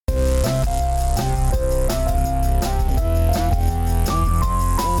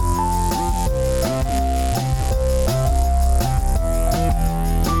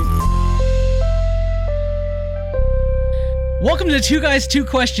to Two Guys, Two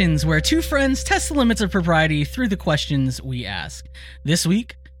Questions, where two friends test the limits of propriety through the questions we ask. This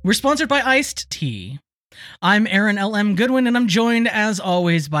week, we're sponsored by Iced Tea. I'm Aaron L.M. Goodwin, and I'm joined, as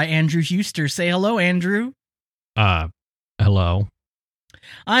always, by Andrew Huster. Say hello, Andrew. Hello.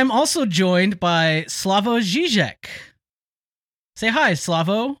 I'm also joined by Slavo Zizek. Say hi,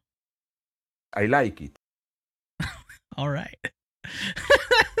 Slavo. I like it. All right.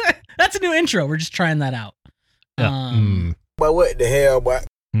 That's a new intro. We're just trying that out. But what the hell, boy?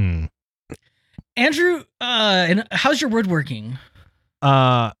 Andrew, and how's your woodworking?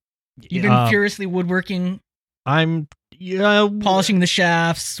 You've been furiously woodworking. I'm polishing the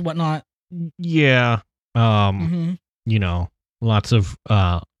shafts, whatnot. Yeah. You know, lots of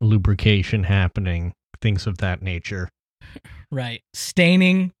lubrication happening, things of that nature. Right.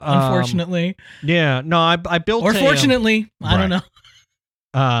 Staining, unfortunately. Yeah. No, I built fortunately, I don't know.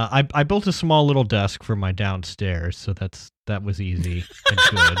 I built a small little desk for my downstairs, so that was easy and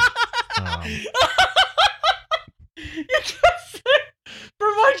good. You just said for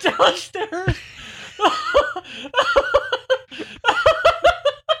my downstairs.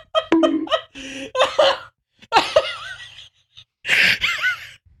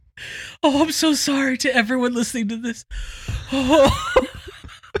 Oh, I'm so sorry to everyone listening to this. Oh.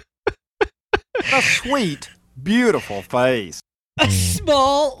 A sweet, beautiful face. A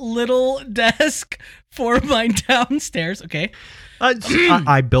small little desk for my downstairs. Okay.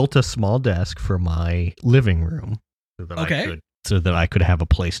 I built a small desk for my living room so that I could have a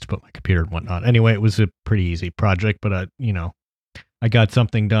place to put my computer and whatnot. Anyway, it was a pretty easy project, but I got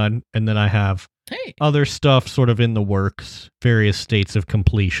something done, and then I have other stuff sort of in the works, various states of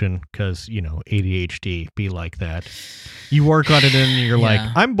completion, because, ADHD be like that. You work on it and you're like,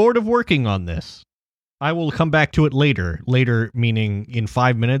 I'm bored of working on this. I will come back to it later. Later meaning in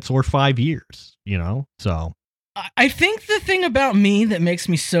 5 minutes or 5 years, so. I think the thing about me that makes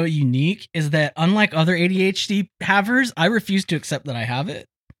me so unique is that unlike other ADHD havers, I refuse to accept that I have it.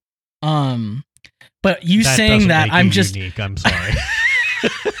 But you that saying that I'm just unique. I'm sorry.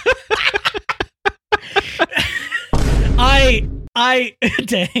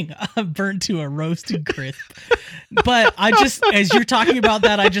 Dang, I'm burnt to a roasted crisp. But I just, as you're talking about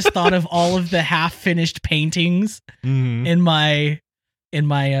that, I just thought of all of the half-finished paintings in my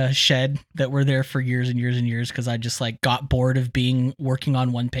shed that were there for years and years and years because I just got bored of working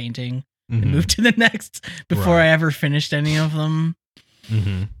on one painting and moved to the next before I ever finished any of them.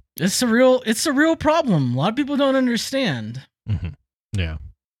 Mm-hmm. It's a real problem. A lot of people don't understand. Mm-hmm. Yeah.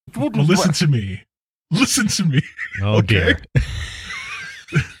 Well, listen to me. Listen to me. Oh, okay? Dear.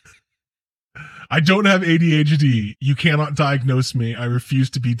 I don't have ADHD. You cannot diagnose me. I refuse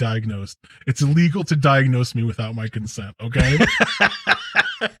to be diagnosed. It's illegal to diagnose me without my consent, okay?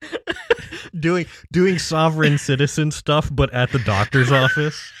 Doing sovereign citizen stuff, but at the doctor's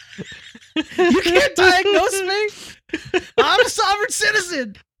office. You can't diagnose me. I'm a sovereign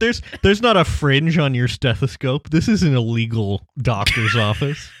citizen. There's not a fringe on your stethoscope. This is an illegal doctor's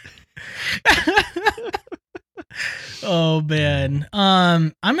office. Oh man.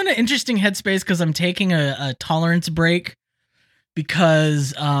 I'm in an interesting headspace because I'm taking a tolerance break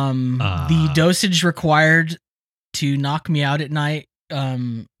because the dosage required to knock me out at night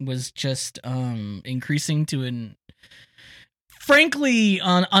was just increasing to an frankly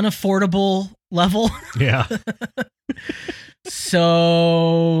unaffordable level. Yeah.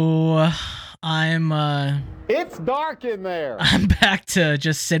 So I'm it's dark in there. I'm back to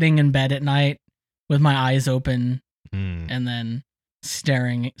just sitting in bed at night with my eyes open and then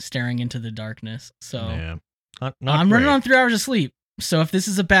staring into the darkness. So yeah. I'm running on 3 hours of sleep. So if this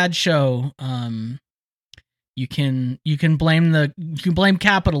is a bad show, you can blame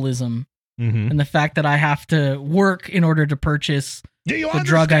capitalism and the fact that I have to work in order to purchase the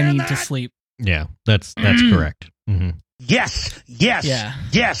drug I need to sleep. Yeah, that's correct. Mm-hmm. Yes. Yeah.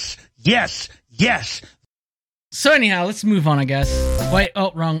 Yes. So anyhow, let's move on, I guess. Wait,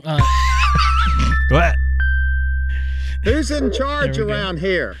 wrong. What? Who's in charge around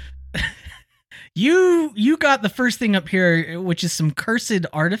here? You got the first thing up here, which is some cursed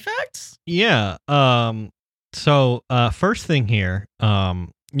artifacts? Yeah. So first thing here,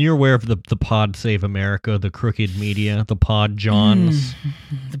 you're aware of the Pod Save America, the Crooked Media, the Pod Johns.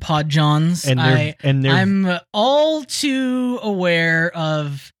 The Pod Johns. I'm all too aware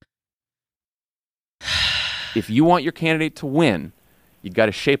of. If you want your candidate to win, you got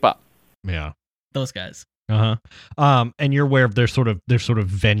to shape up. Yeah. Those guys. And you're aware of their sort of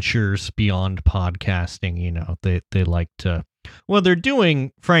ventures beyond podcasting. They like to Well, they're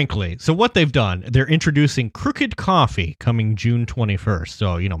doing, frankly, so what they've done, they're introducing Crooked Coffee coming June 21st.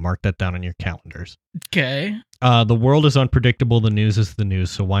 So, mark that down on your calendars. Okay. The world is unpredictable. The news is the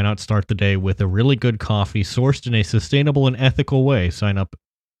news. So why not start the day with a really good coffee sourced in a sustainable and ethical way? Sign up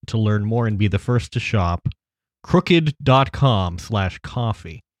to learn more and be the first to shop.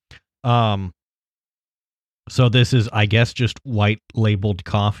 Crooked.com/coffee. So this is, I guess, just white labeled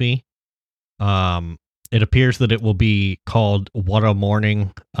coffee. It appears that it will be called What a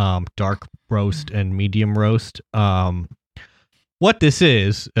Morning, dark roast and medium roast. What this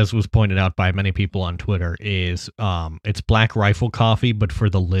is, as was pointed out by many people on Twitter, is it's Black Rifle coffee, but for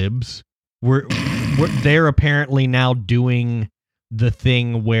the libs. They're apparently now doing the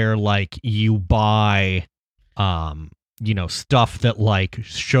thing where like you buy, stuff that like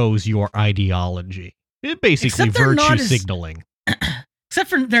shows your ideology. It basically virtue signaling. Except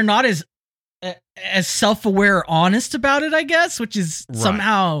for they're not as self-aware or honest about it, I guess, which is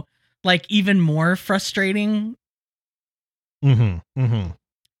somehow like even more frustrating. A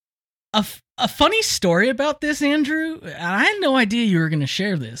funny story about this, Andrew, and I had no idea you were going to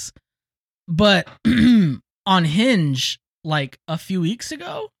share this, but on Hinge, like a few weeks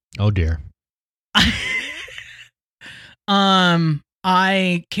ago. Oh dear.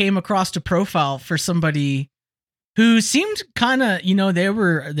 I came across a profile for somebody who seemed kind of, they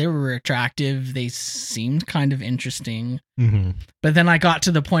were attractive. They seemed kind of interesting. But then I got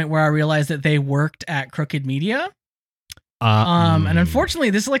to the point where I realized that they worked at Crooked Media. And unfortunately,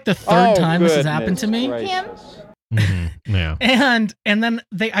 this is like the third time this has happened to me. Yeah. And then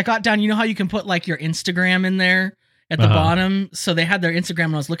I got down, how you can put like your Instagram in there at the bottom. So they had their Instagram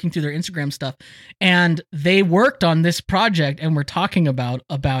and I was looking through their Instagram stuff and they worked on this project and were talking about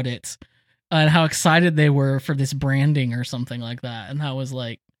it and how excited they were for this branding or something like that. And I was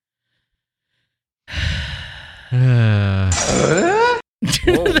like, yeah.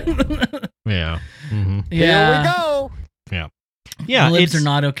 Yeah. Here we go. Yeah, libs are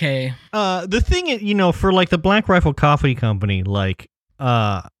not okay. The thing, for like the Black Rifle Coffee Company, like,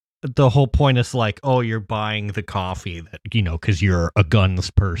 the whole point is like, oh, you're buying the coffee that, because you're a guns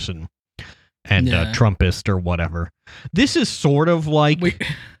person and a Trumpist or whatever. This is sort of like,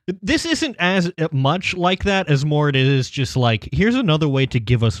 this isn't as much like that as more it is just like, here's another way to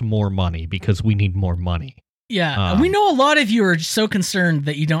give us more money because we need more money. Yeah, we know a lot of you are so concerned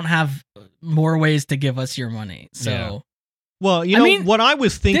that you don't have more ways to give us your money. So, yeah. Well, what I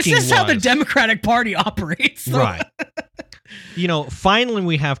was thinking this is how the Democratic Party operates. So. Right. Finally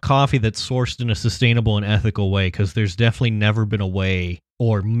we have coffee that's sourced in a sustainable and ethical way because there's definitely never been a way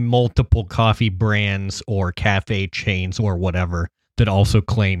or multiple coffee brands or cafe chains or whatever that also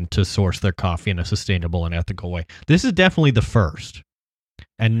claim to source their coffee in a sustainable and ethical way. This is definitely the first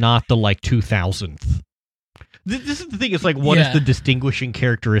and not the like 2000th. This is the thing. It's like, what is the distinguishing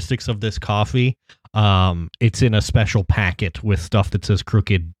characteristics of this coffee? It's in a special packet with stuff that says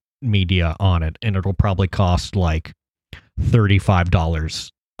Crooked Media on it, and it'll probably cost like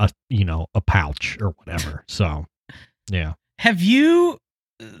 $35 a pouch or whatever. So, yeah. Have you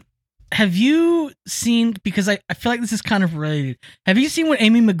seen, because I feel like this is kind of related. Have you seen what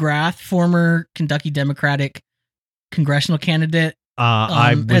Amy McGrath, former Kentucky Democratic congressional candidate,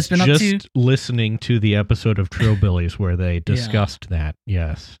 I was just listening to the episode of Trillbillies where they discussed that.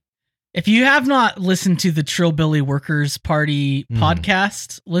 Yes. If you have not listened to the Trillbilly Workers Party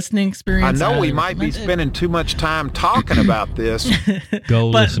podcast listening experience, I know we might be spending too much time talking about this.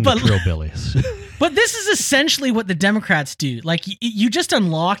 Listen to Trillbillies. But this is essentially what the Democrats do. Like, you just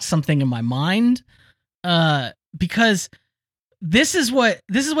unlocked something in my mind, because this is what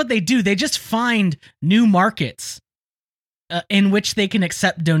they do. They just find new markets in which they can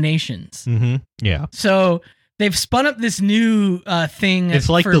accept donations. Yeah. So they've spun up this new thing. It's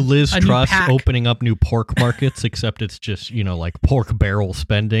like the Liz Truss opening up new pork markets, except it's just, like pork barrel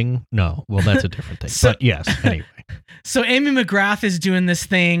spending. No, well, that's a different thing. But yes, anyway. So Amy McGrath is doing this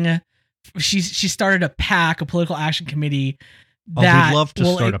thing. She started a PAC, a political action committee. We'd love to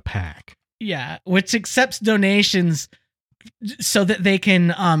start a PAC. Yeah, which accepts donations so that they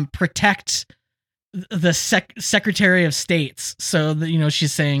can protect the Secretary of States. So that,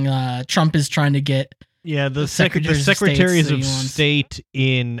 she's saying Trump is trying to get the secretaries of state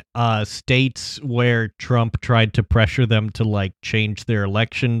in states where Trump tried to pressure them to like change their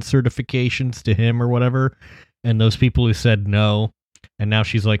election certifications to him or whatever, and those people who said no, and now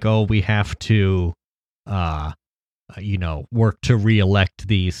she's like, oh, we have to work to reelect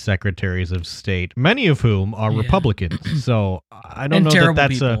these secretaries of state, many of whom are Republicans. So I don't know that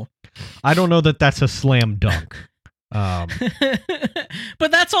that's I don't know that that's a slam dunk.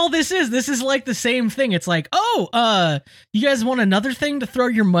 But that's all this is. This is like the same thing. It's like, you guys want another thing to throw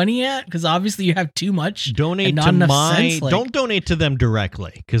your money at? Because obviously you have too much. Donate to don't donate to them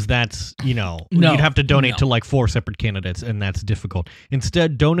directly, because that's, you'd have to donate to like 4 separate candidates, and that's difficult.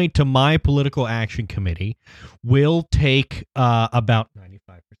 Instead, donate to my political action committee. We'll take about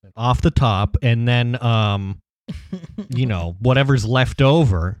 95% off the top, and then whatever's left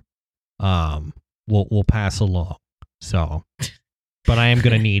over, we'll pass along. So, but I am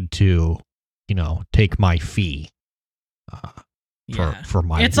going to need to, take my fee for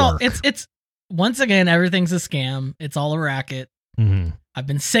my work. It's once again, everything's a scam. It's all a racket. Mm-hmm. I've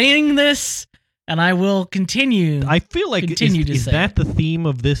been saying this, and I will continue. I feel like is that the theme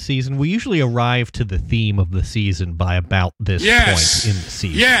of this season? We usually arrive to the theme of the season by about this point in the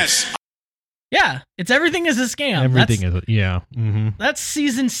season. Yes. Yeah, it's everything is a scam. Mm-hmm. That's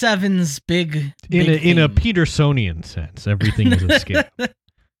season 7's big in a Petersonian sense. Everything is a scam.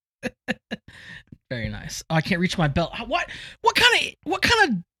 Very nice. Oh, I can't reach my bell. What kind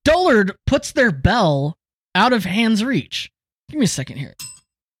of dullard puts their bell out of hand's reach? Give me a second here.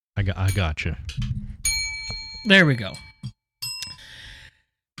 I got you. There we go.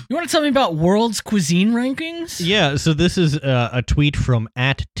 You want to tell me about World's Cuisine Rankings? Yeah, so this is a tweet from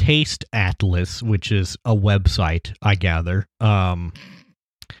 @TasteAtlas, which is a website, I gather. And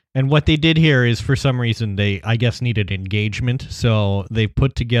what they did here is, for some reason, they, I guess, needed engagement. So they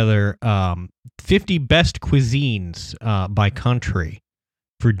put together 50 best cuisines by country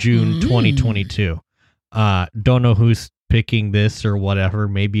for June 2022. Don't know who's picking this or whatever.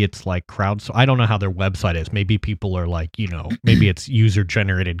 Maybe it's like I don't know how their website is. Maybe people are like, maybe it's user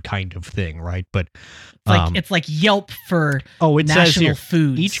generated kind of thing, right? But it's like Yelp for it national says here,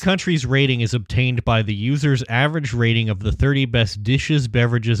 foods. Each country's rating is obtained by the user's average rating of the 30 best dishes,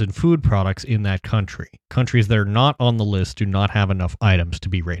 beverages, and food products in that country. Countries that are not on the list do not have enough items to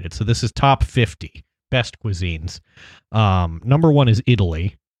be rated. So this is top 50 best cuisines. Number 1 is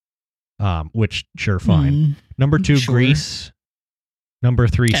Italy. Which, sure, fine. Number 2, Greece. Number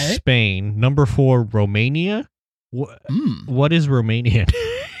 3, Spain. Number 4, Romania. What is Romanian?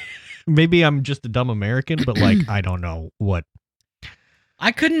 Maybe I'm just a dumb American, but like, I don't know what.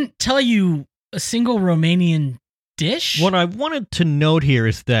 I couldn't tell you a single Romanian dish. What I wanted to note here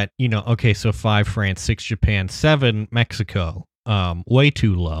is that, so 5 France, 6 Japan, 7 Mexico. Way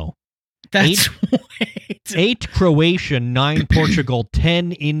too low. That's 8 Croatia, 9 Portugal,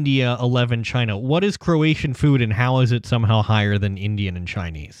 10 India, 11 China. What is Croatian food, and how is it somehow higher than Indian and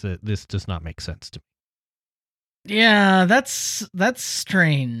Chinese? This does not make sense to me. Yeah, that's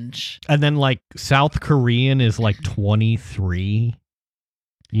strange. And then like South Korean is like 23.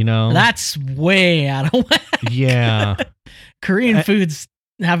 That's way out of whack. Yeah, Korean food's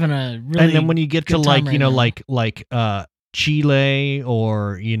having a really. And then when you get to like right like Chile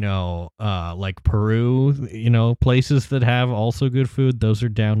or like Peru, places that have also good food, those are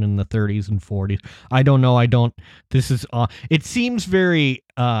down in the 30s and 40s. I don't know. This is it seems very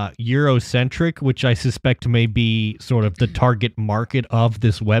Eurocentric, which I suspect may be sort of the target market of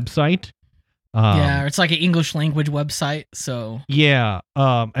this website. It's like an English language website, so yeah.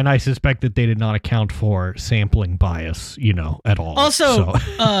 And I suspect that they did not account for sampling bias, at all. Also,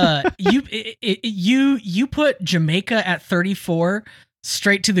 you put Jamaica at 34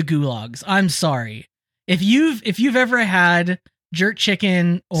 straight to the gulags. I'm sorry. If you've ever had jerk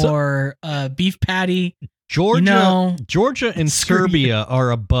chicken or beef patty, Georgia and Serbia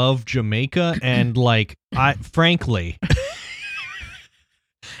are above Jamaica, and like frankly.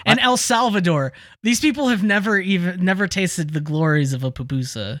 And El Salvador. These people have never tasted the glories of a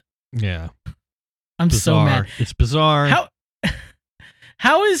pupusa. Yeah. I'm bizarre. So mad. It's bizarre.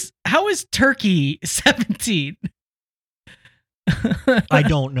 How is Turkey 17? I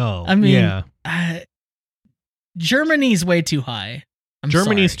don't know. I mean, Germany's way too high.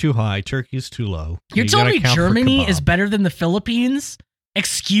 Germany's too high. Turkey's too low. You're telling me Germany is better than the Philippines?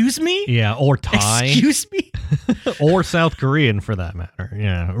 Excuse me? Yeah, or Thai. Excuse me? Or South Korean, for that matter.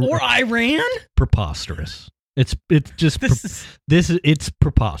 Yeah. Or Iran? Preposterous. It's just it's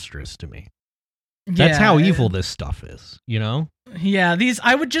preposterous to me. That's how evil this stuff is, Yeah,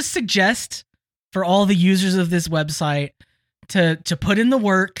 I would just suggest for all the users of this website to put in the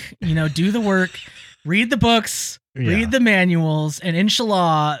work, do the work, read the books, read the manuals, and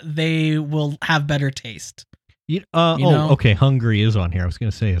inshallah they will have better taste. Okay. Hungary is on here. I was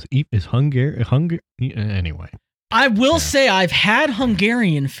going to say, is Hungary? Anyway. I will say I've had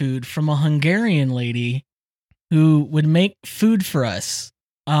Hungarian food from a Hungarian lady who would make food for us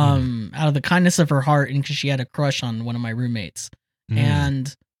out of the kindness of her heart, and because she had a crush on one of my roommates.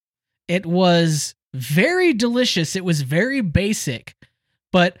 And it was very delicious. It was very basic,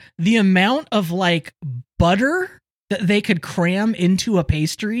 but the amount of like butter that they could cram into a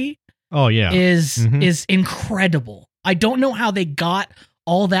pastry is incredible. I don't know how they got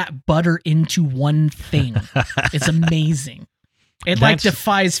all that butter into one thing. It's amazing. It like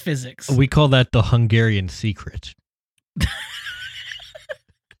defies physics. We call that the Hungarian secret.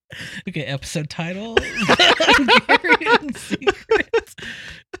 Okay, episode title. Hungarian secret.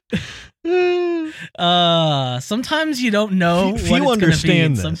 Sometimes you don't know Few what it's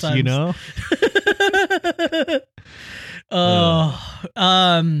understand gonna be, this, sometimes. you know?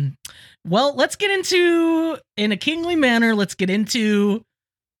 Well, let's get into, in a kingly manner, let's get into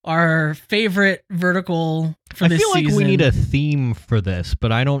our favorite vertical for this season. I feel like we need a theme for this,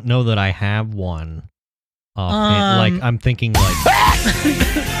 but I don't know that I have one. Like, I'm thinking like...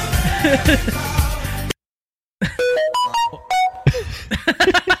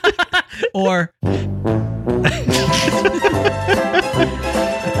 Or...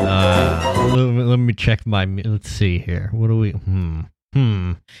 let me check my... Let's see here. What do we...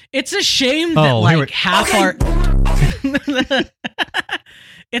 It's a shame that like half our...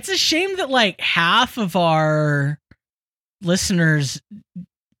 It's a shame that like half of our listeners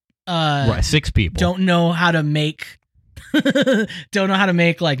 6 people don't know how to make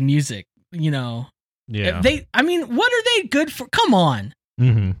like music, you know. Yeah. I mean, what are they good for? Come on.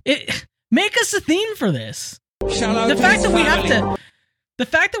 Mm-hmm. Make us a theme for this. The fact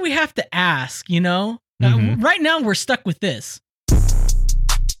that we have to ask, you know. Right now we're stuck with this.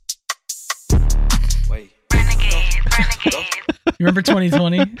 Wait. You remember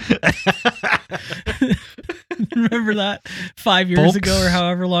 2020? Remember that 5 years ago or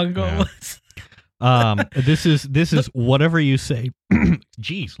however long ago it was? This is whatever you say.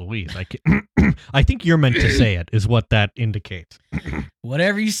 Jeez Louise, I think you're meant to say it is what that indicates.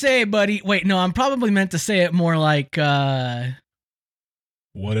 Whatever you say, buddy. Wait, no, I'm probably meant to say it more like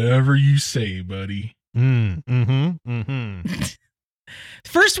whatever you say, buddy.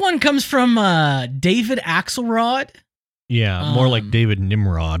 First one comes from David Axelrod. Yeah, more like David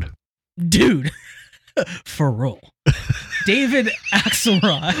Nimrod. Dude, for real. David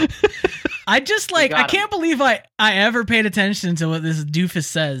Axelrod. I just like, I can't believe I ever paid attention to what this doofus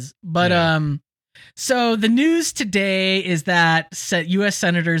says. But so the news today is that U.S.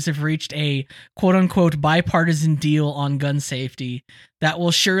 senators have reached a quote-unquote bipartisan deal on gun safety that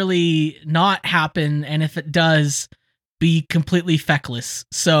will surely not happen, and if it does, be completely feckless.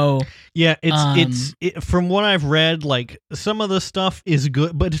 So yeah, it's from what I've read, like some of the stuff is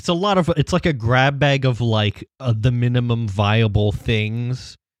good, but it's like a grab bag of like the minimum viable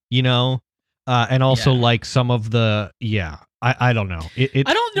things, you know, and also like some of the I don't know.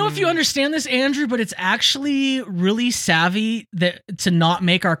 I don't know if you understand this, Andrew, but it's actually really savvy to not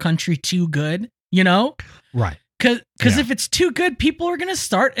make our country too good, you know? Right. Because if it's too good, people are going to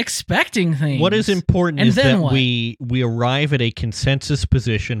start expecting things. What is important is that we arrive at a consensus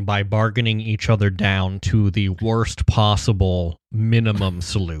position by bargaining each other down to the worst possible minimum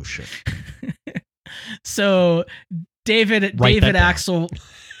solution. So David Axelrod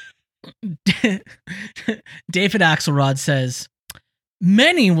says,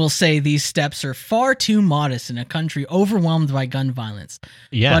 many will say these steps are far too modest in a country overwhelmed by gun violence.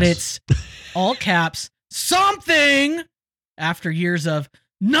 Yes. But it's all caps something after years of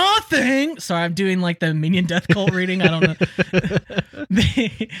nothing. Sorry, I'm doing like the Minion Death Cult reading. I don't know.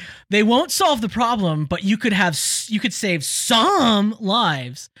 They won't solve the problem, but you could save some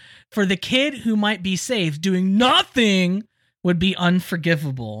lives. For the kid who might be saved, doing nothing would be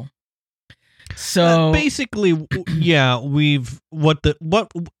unforgivable. So basically, yeah, what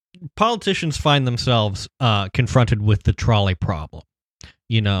politicians find themselves confronted with the trolley problem,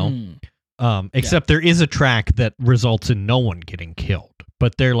 you know. Except there is a track that results in no one getting killed,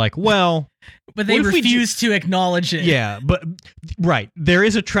 but they're like, well, but they refuse to acknowledge it. Yeah, but right, there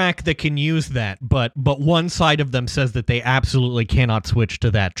is a track that can use that, but one side of them says that they absolutely cannot switch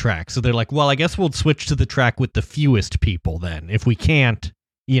to that track. So they're like, well, I guess we'll switch to the track with the fewest people then. If we can't,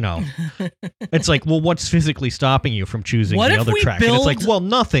 you know, it's like, well, what's physically stopping you from choosing the other track? And it's like, well,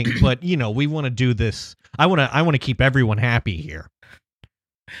 nothing, but you know, we want to do this. I want to keep everyone happy here.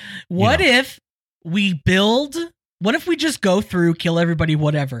 What if we just go through, kill everybody,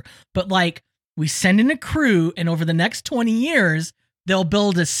 whatever, but like we send in a crew and over the next 20 years, they'll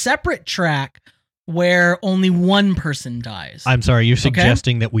build a separate track where only one person dies. I'm sorry, you're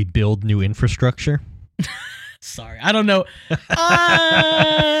suggesting that we build new infrastructure? Sorry, I don't know.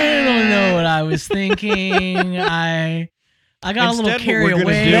 I don't know what I was thinking. I got a little carried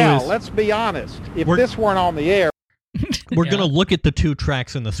away. Now, let's be honest. If this weren't on the air, We're going to look at the 2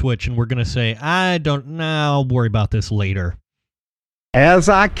 tracks in the Switch, and we're going to say, I'll worry about this later. As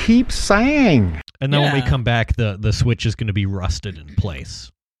I keep saying. And then when we come back, the Switch is going to be rusted in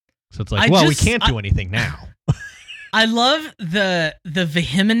place. So it's like, we can't do anything now. I love the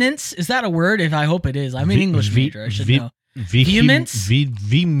vehemence. Is that a word? I hope it is. I'm an English major. I should know. Vehemence?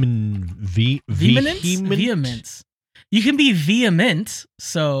 Vehemence. You can be vehement,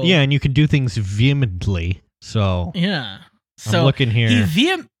 so... Yeah, and you can do things vehemently, so... Yeah. So I'm looking here.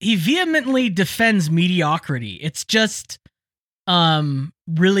 He vehemently defends mediocrity. It's just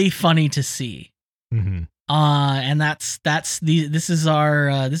really funny to see. Mm-hmm. And this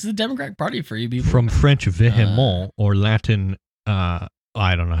is the Democratic Party for you people. From French vehement or Latin, I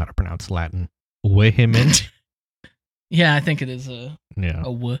don't know how to pronounce Latin. Vehement? Yeah, I think it is a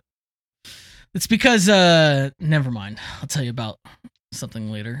w. It's because never mind. I'll tell you about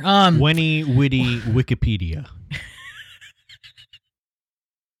something later. Witty Wikipedia.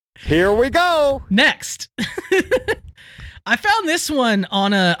 Here we go. Next. I found this one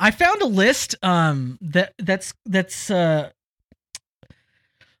on I found a list that's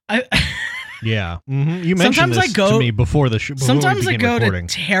yeah. Mm-hmm. You mentioned this to me before the show. Sometimes I go to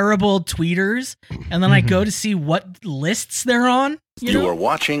terrible tweeters, and then I go to see what lists they're on. You are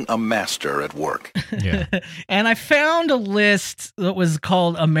watching a master at work. Yeah. And I found a list that was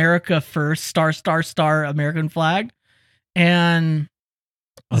called America First, **** American flag. And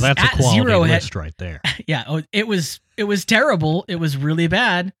that's a quality list right there. Yeah, it was terrible. It was really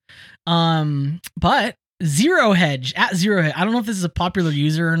bad. But Zero Hedge, @ZeroHedge. I don't know if this is a popular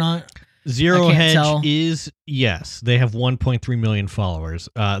user or not. Zero Hedge is, yes, they have 1.3 million followers.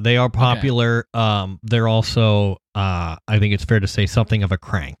 They are popular. Okay. They're also, I think it's fair to say, something of a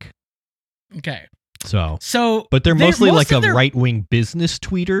crank. Okay. So, but they're mostly like a right-wing business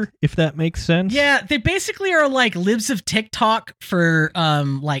tweeter, if that makes sense. Yeah, they basically are like libs of TikTok for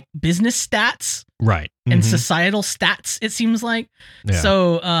like business stats, right, and societal stats. It seems like. Yeah.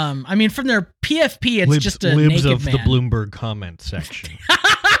 So, I mean, from their PFP, it's just a libs naked of man. The Bloomberg comment section.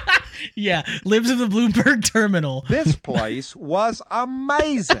 Yeah, libs of the Bloomberg terminal. This place was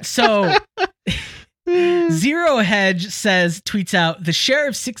amazing. So. Zero Hedge tweets out, the share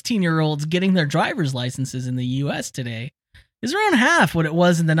of 16-year-olds getting their driver's licenses in the U.S. today is around half what it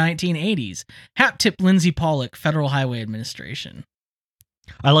was in the 1980s. Hat tip Lindsay Pollock, Federal Highway Administration.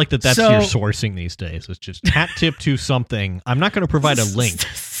 I like that's your sourcing these days. It's just hat tip to something. I'm not going to provide a link.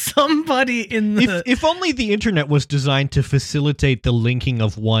 Somebody in the... If only the internet was designed to facilitate the linking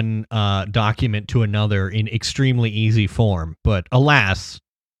of one document to another in extremely easy form. But alas.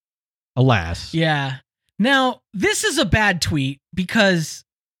 Yeah. Now, this is a bad tweet because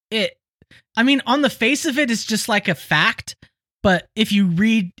on the face of it, it's just like a fact. But if you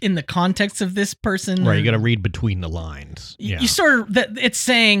read in the context of this person... Right, you got to read between the lines. You sort of... It's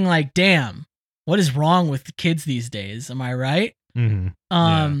saying like, damn, what is wrong with the kids these days? Am I right? Mm-hmm.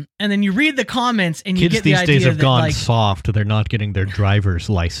 And then you read the comments and you get the idea that... Kids these days have gone soft. They're not getting their driver's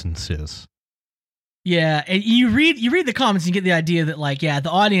licenses. Yeah, and you read the comments and you get the idea that the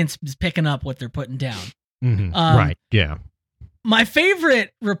audience is picking up what they're putting down. Mm-hmm. Right, yeah. My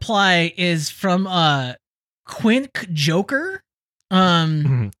favorite reply is from Quink Joker.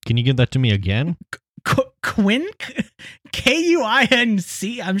 Can you give that to me again? Quink?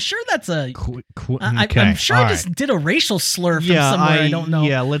 K-U-I-N-C. I'm sure that's a... Okay. I'm sure I just did a racial slur from somewhere I don't know.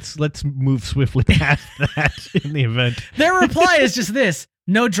 Yeah, let's move swiftly past that in the event. Their reply is just this.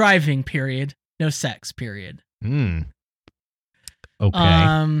 No driving, period. No sex, period.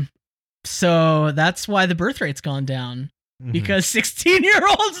 Okay. So that's why the birth rate's gone down. Because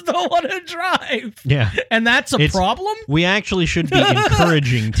 16-year-olds don't want to drive. Yeah. And that's a problem? We actually should be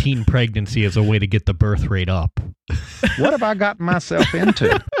encouraging teen pregnancy as a way to get the birth rate up. What have I gotten myself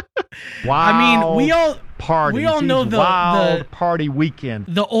into? Wow. I mean, we all know the party weekend.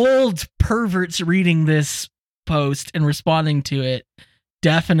 The old perverts reading this post and responding to it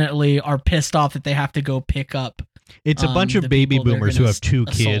definitely are pissed off that they have to go pick up. It's a bunch of baby boomers who have 2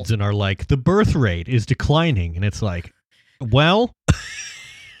 kids and are like, the birth rate is declining. And it's like, well,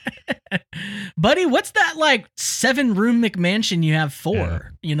 buddy, what's that 7-room McMansion you have for? Yeah.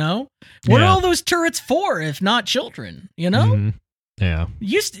 You know, what are all those turrets for if not children? You know, yeah.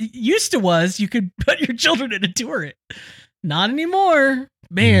 Used to was you could put your children in a turret. Not anymore,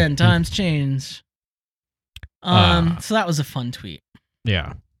 man. Times change. So that was a fun tweet.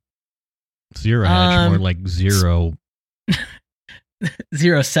 Yeah. Zero Hedge, more like zero.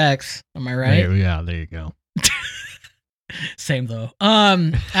 Zero sex. Am I right? There you go. Same though.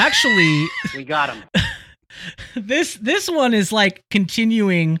 Actually, we got him. This one is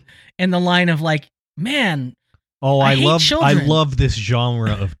continuing in the line of man, Oh, I love children. this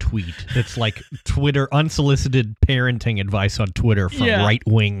genre of tweet. It's like Twitter unsolicited parenting advice on Twitter from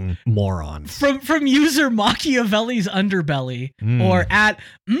right-wing morons. From user Machiavelli's Underbelly or at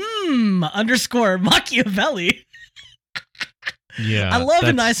 _ Machiavelli. Yeah, I love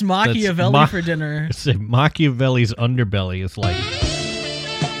a nice Machiavelli for dinner. Machiavelli's Underbelly is like,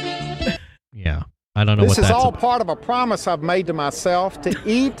 yeah. I don't know what that's This is all about. part of a promise I've made to myself to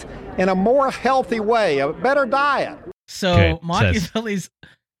eat in a more healthy way, a better diet. So Machiavelli's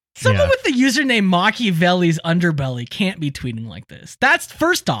someone with the username Machiavelli's Underbelly can't be tweeting like this. That's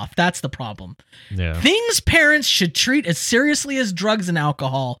first off, that's the problem. Yeah. Things parents should treat as seriously as drugs and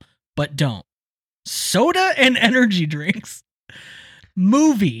alcohol, but don't. Soda and energy drinks,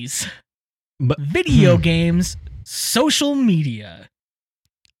 movies, video games, social media.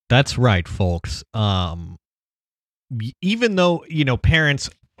 That's right, folks. Even though,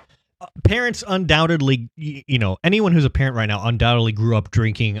 parents undoubtedly, anyone who's a parent right now undoubtedly grew up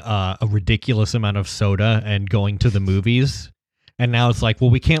drinking a ridiculous amount of soda and going to the movies. And now it's like, well,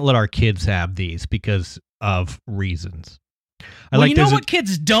 we can't let our kids have these because of reasons. What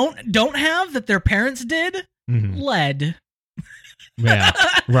kids don't have that their parents did? Mm-hmm. Lead. Yeah,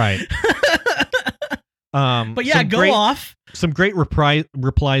 right. But yeah, go off. Some great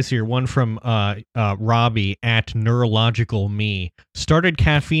replies here. One from Robbie at Neurological Me. Started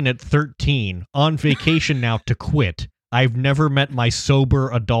caffeine at 13. On vacation now to quit. I've never met my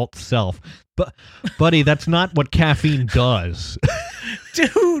sober adult self. But, buddy, that's not what caffeine does.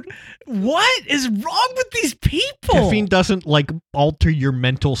 Dude, what is wrong with these people? Caffeine doesn't, alter your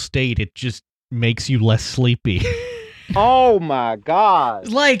mental state. It just makes you less sleepy. Oh, my God.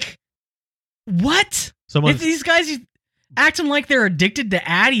 What? If these guys acting like they're addicted to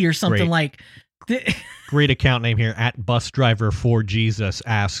Addy or something Great account name here at BusDriver4Jesus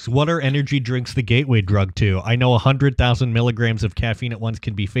asks, what are energy drinks the gateway drug to? I know 100,000 milligrams of caffeine at once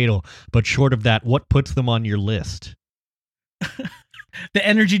can be fatal, but short of that, what puts them on your list? The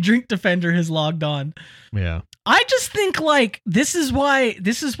energy drink defender has logged on. Yeah. I just think this is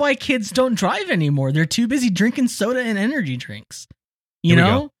why kids don't drive anymore. They're too busy drinking soda and energy drinks. They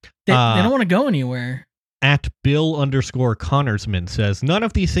don't want to go anywhere. At Bill_Connorsman says, none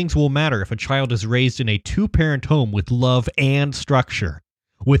of these things will matter if a child is raised in a two-parent home with love and structure.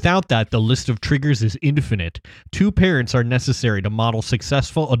 Without that, the list of triggers is infinite. Two parents are necessary to model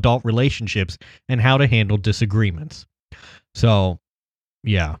successful adult relationships and how to handle disagreements. So,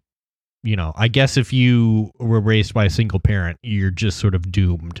 yeah. I guess if you were raised by a single parent, you're just sort of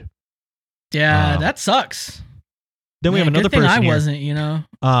doomed. Yeah, that sucks. Then we have another person I here. wasn't,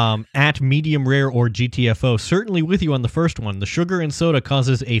 at Medium Rare or GTFO, certainly with you on the first one. The sugar in soda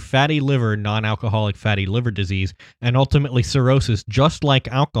causes a fatty liver, non-alcoholic fatty liver disease, and ultimately cirrhosis, just like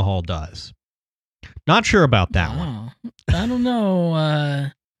alcohol does. Not sure about that one. I don't know.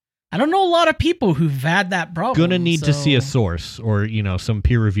 I don't know a lot of people who've had that problem. Gonna need to see a source or, some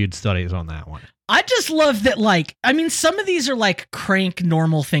peer-reviewed studies on that one. I just love that, some of these are crank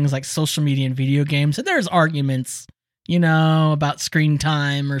normal things like social media and video games, and there's arguments about screen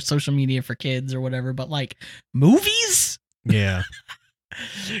time or social media for kids or whatever, but movies? Yeah.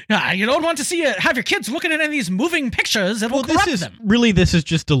 You don't want to have your kids looking at any of these moving pictures. It will corrupt them. This is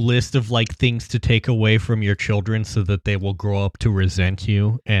just a list of things to take away from your children so that they will grow up to resent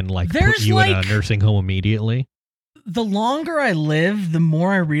you and put you in a nursing home immediately. The longer I live, the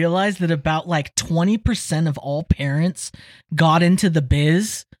more I realize that about 20% of all parents got into the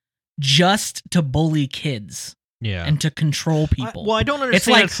biz just to bully kids. Yeah. And to control people. I don't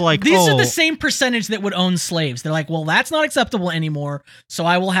understand. These are the same percentage that would own slaves. They're well, that's not acceptable anymore. So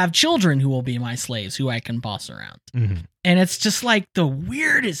I will have children who will be my slaves who I can boss around. Mm-hmm. And it's just the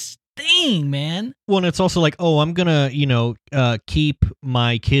weirdest thing, man. Well, and it's also I'm going to, keep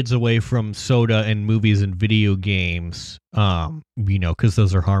my kids away from soda and movies and video games, because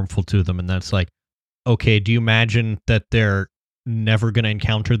those are harmful to them. And that's okay, do you imagine that they're never going to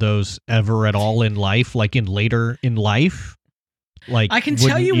encounter those ever at all in life, later in life? I can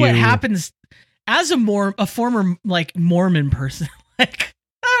tell you what happens as a former Mormon person. I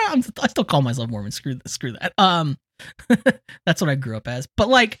still call myself Mormon. Screw that. That's what I grew up as.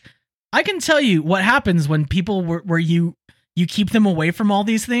 But I can tell you what happens when people where you keep them away from all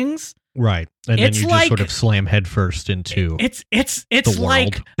these things. Right. And then you just sort of slam headfirst into it's the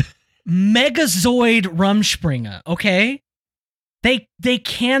world. Megazoid Rumspringa, okay? They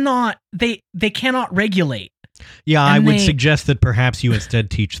cannot regulate. Yeah, I would suggest that perhaps you instead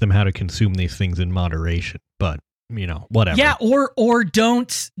teach them how to consume these things in moderation, but whatever. Yeah, or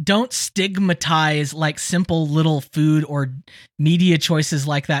don't stigmatize simple little food or media choices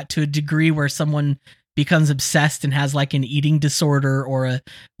like that to a degree where someone becomes obsessed and has like an eating disorder or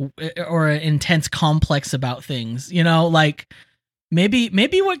an intense complex about things, you know, like maybe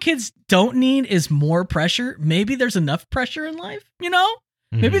what kids don't need is more pressure. Maybe there's enough pressure in life, you know,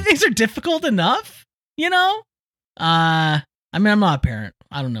 maybe things are difficult enough, you know? I mean, I'm not a parent.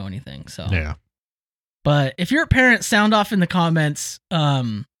 I don't know anything. So, yeah. But if you're a parent, sound off in the comments,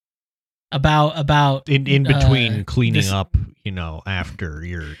 about in between cleaning up, you know, after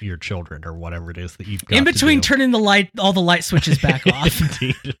your children or whatever it is that you've got in between turning all the light switches back off.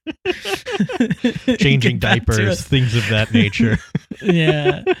 Indeed. Changing diapers, things of that nature.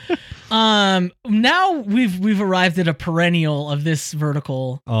 Yeah. Now we've arrived at a perennial of this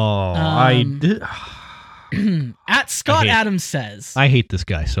vertical. Oh, I did. At Scott Adams says, I hate this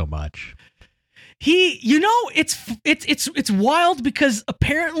guy so much. He, you know, it's wild because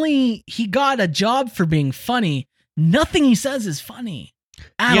apparently he got a job for being funny. Nothing he says is funny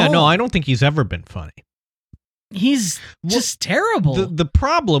at all. No, I don't think he's ever been funny. He's just terrible. The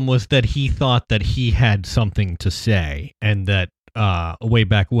problem was that he thought that he had something to say, and that way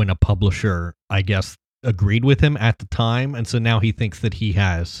back when a publisher, I guess, agreed with him at the time, and so now he thinks that he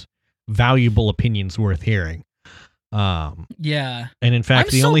has valuable opinions worth hearing. Yeah. And in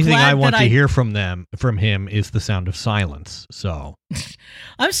fact, the only thing I want to hear from him is the sound of silence. So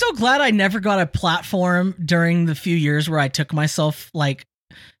I'm so glad I never got a platform during the few years where I took myself like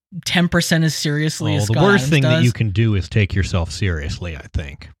 10% as seriously as Scott the worst Adams thing does. that you can do is take yourself seriously, I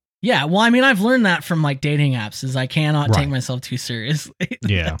think. Yeah, well, I mean, I've learned that from like dating apps is I cannot take myself too seriously.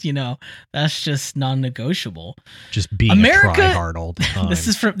 Yeah. You know, that's just non-negotiable. Just being a tryhard all the time.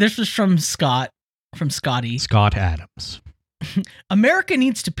 This was from Scotty. Scott Adams. America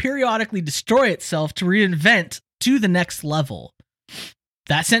needs to periodically destroy itself to reinvent to the next level.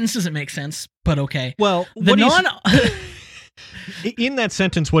 That sentence doesn't make sense, but okay. Well, in that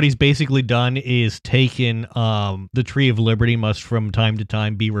sentence, what he's basically done is taken the tree of liberty must from time to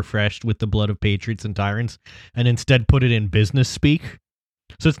time be refreshed with the blood of patriots and tyrants, and instead put it in business speak.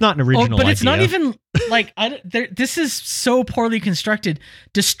 So it's not an original idea. It's not even like this is so poorly constructed.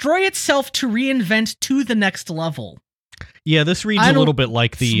 Destroy itself to reinvent to the next level. Yeah, this reads a little bit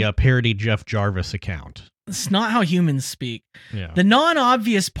like the parody Jeff Jarvis account. It's not how humans speak. Yeah. The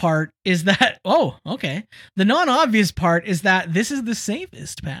non-obvious part is that, The non-obvious part is that this is the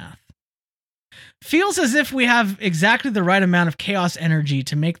safest path. Feels as if we have exactly the right amount of chaos energy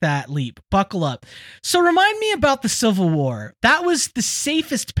to make that leap. Buckle up. So remind me about the Civil War. That was the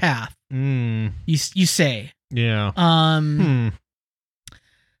safest path. You say. Yeah. I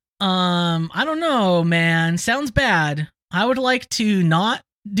don't know, man. Sounds bad. I would like to not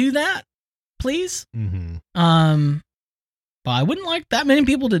do that, please. Mm-hmm. But I wouldn't like that many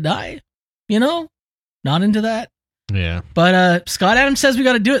people to die. You know? Not into that. Yeah. But Scott Adams says we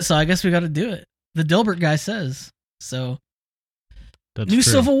got to do it, so I guess we got to do it. The Dilbert guy says. So that's new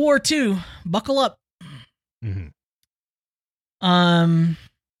true. Civil War 2. Buckle up. Mm-hmm.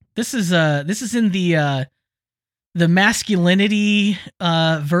 This is in the masculinity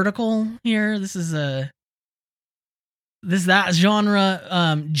vertical here. This is that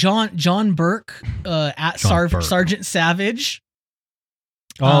genre. John Burke at Sergeant Savage.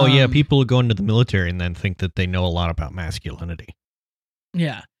 Oh yeah, people who go into the military and then think that they know a lot about masculinity.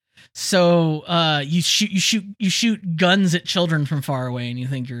 Yeah. So you shoot guns at children from far away and you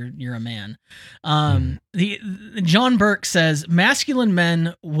think you're a man. The John Burke says masculine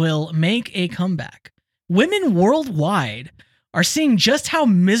men will make a comeback. Women worldwide are seeing just how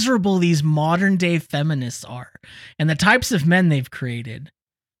miserable these modern day feminists are and the types of men they've created.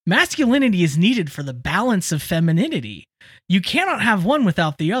 Masculinity is needed for the balance of femininity. You cannot have one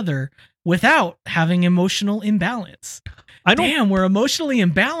without the other without having emotional imbalance. Damn, we're emotionally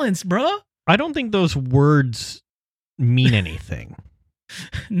imbalanced, bro. I don't think those words mean anything.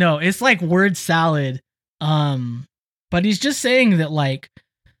 No, it's like word salad. But he's just saying that, like,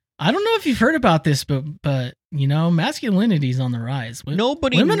 I don't know if you've heard about this, but you know, masculinity's on the rise.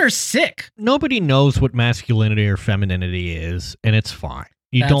 Women are sick. Nobody knows what masculinity or femininity is, and it's fine.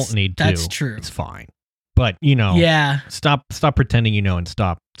 You don't need to. That's true. It's fine. But, you know, stop pretending you know, and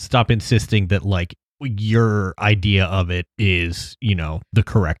stop insisting that, like, your idea of it is, you know, the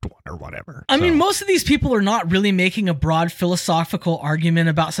correct one or whatever. I mean, most of these people are not really making a broad philosophical argument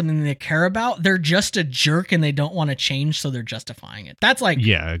about something they care about. They're just a jerk and they don't want to change, so they're justifying it. That's like...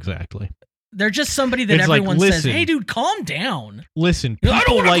 Yeah, exactly. They're just somebody that everyone says, hey, dude, calm down. Listen,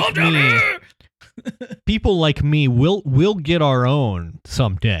 people like me... people like me will get our own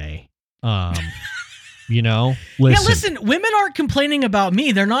someday. You know, listen. Yeah, listen, women aren't complaining about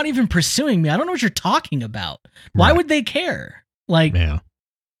me. They're not even pursuing me. I don't know what you're talking about. Why would they care? Like, yeah.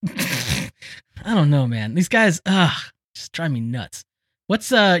 I don't know, man. These guys, just drive me nuts.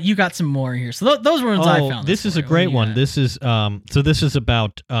 What's you got some more here? So those were ones I found. This is a great one. This is so this is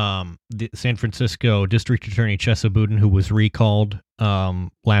about the San Francisco District Attorney Chesa Boudin, who was recalled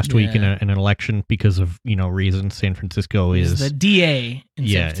last week in an election because of reasons. San Francisco is the DA in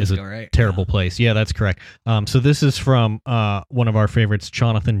San Francisco, is a terrible place. Yeah, that's correct. So this is from one of our favorites,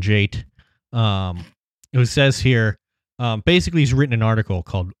 Jonathan Jait, who says here. Basically, he's written an article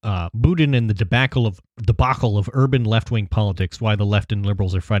called "Boudin and the Debacle of Urban Left-Wing Politics: Why the Left and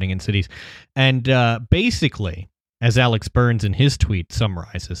Liberals Are Fighting in Cities." And basically, as Alex Burns in his tweet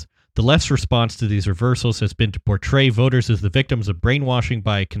summarizes, the left's response to these reversals has been to portray voters as the victims of brainwashing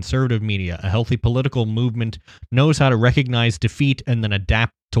by conservative media. A healthy political movement knows how to recognize defeat and then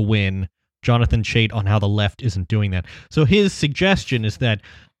adapt to win. Jonathan Chait on how the left isn't doing that. So his suggestion is that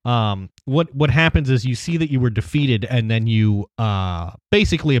what happens is you see that you were defeated and then you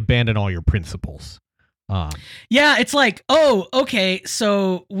basically abandon all your principles. Yeah, it's like, oh, okay,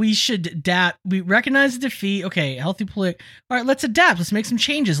 so we should adapt. We recognize the defeat. Okay, healthy all right, let's adapt. Let's make some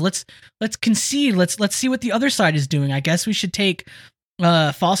changes. Let's concede. Let's see what the other side is doing. I guess we should take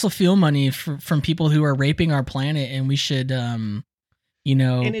fossil fuel money from people who are raping our planet, and we should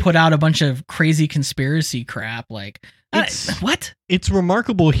put out a bunch of crazy conspiracy crap like what? It's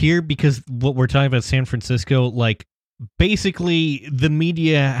remarkable here because what we're talking about San Francisco, like basically the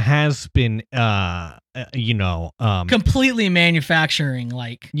media has been completely manufacturing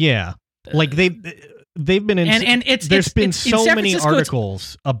like they've been in and there's been so many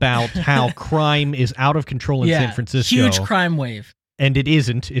articles about how crime is out of control in San Francisco. Huge crime wave. And it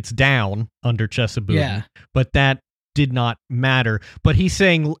isn't. It's down under Chesa Boudin. Yeah. But that did not matter. But he's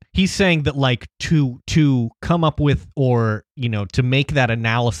saying that like to come up with or to make that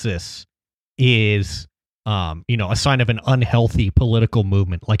analysis is a sign of an unhealthy political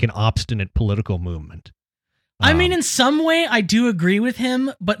movement, like an obstinate political movement. I mean, in some way I do agree with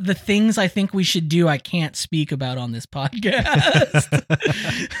him, but the things I think we should do I can't speak about on this podcast.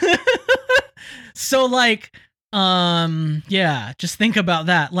 So like just think about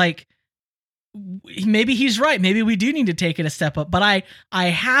that. Like maybe he's right. Maybe we do need to take it a step up. But I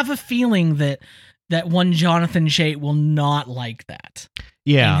have a feeling that one Jonathan Chait will not like that.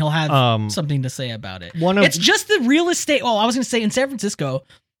 Yeah, and he'll have something to say about it. It's just the real estate. Oh, I was going to say in San Francisco,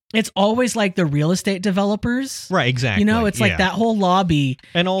 it's always like the real estate developers, right? Exactly. It's like that whole lobby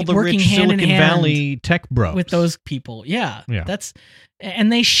and all the rich Silicon Valley tech bros with those people. Yeah.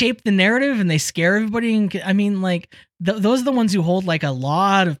 And they shape the narrative and they scare everybody. And I mean, like those are the ones who hold like a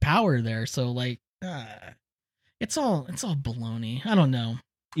lot of power there. So like, it's all baloney. I don't know.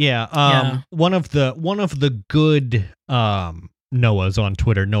 Yeah. One of the good Noahs on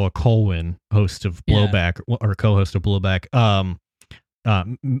Twitter, Noah Colwyn, host of Blowback or co-host of Blowback,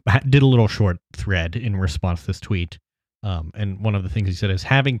 did a little short thread in response to this tweet. And one of the things he said is,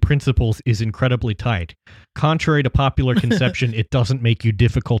 having principles is incredibly tight. Contrary to popular conception, it doesn't make you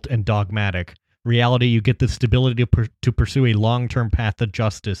difficult and dogmatic. Reality, you get the stability to pursue a long-term path of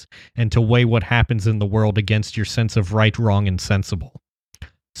justice and to weigh what happens in the world against your sense of right, wrong, and sensible.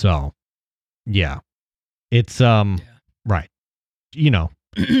 So, yeah. It's, right.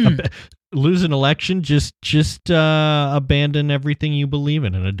 Lose an election, just abandon everything you believe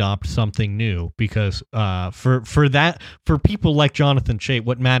in and adopt something new, because for people like Jonathan Chait,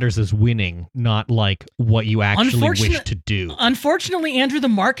 what matters is winning, not like what you actually wish to do. Unfortunately, Andrew, the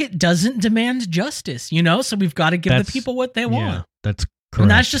market doesn't demand justice, so we've got to give the people what they want. Yeah, that's correct.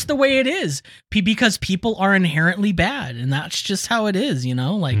 And that's just the way it is, because people are inherently bad, and that's just how it is, you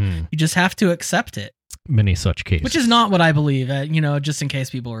just have to accept it. Many such cases. Which is not what I believe, just in case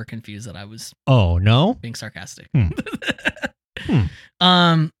people were confused that I was being sarcastic.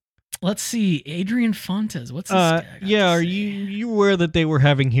 Let's see. Adrian Fontes. What's this guy? Yeah, are you aware that they were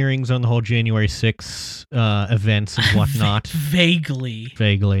having hearings on the whole January 6th events and whatnot?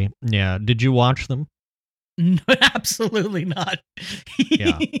 Vaguely. Yeah. Did you watch them? No, absolutely not.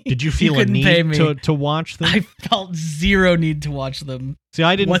 Yeah. Did you feel a need to watch them? I felt zero need to watch them. See,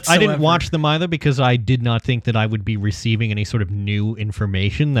 I didn't watch them either because I did not think that I would be receiving any sort of new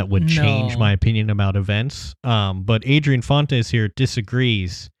information that would change my opinion about events. But Adrian Fontes here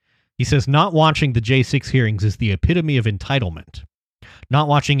disagrees. He says, not watching the J6 hearings is the epitome of entitlement. Not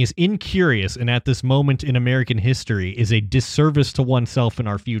watching is incurious, and at this moment in American history is a disservice to oneself and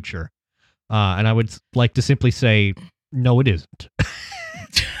our future. And I would like to simply say, no, it isn't.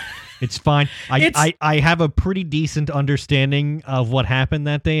 It's fine. I have a pretty decent understanding of what happened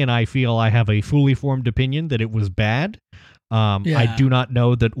that day, and I feel I have a fully formed opinion that it was bad. I do not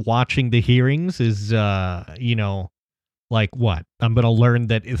know that watching the hearings is, Like what? I'm going to learn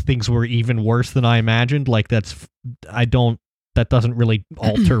that if things were even worse than I imagined. Like that doesn't really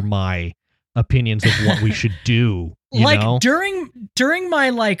alter my opinions of what we should do. You know? during my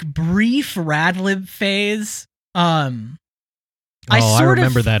like brief Radlib phase, I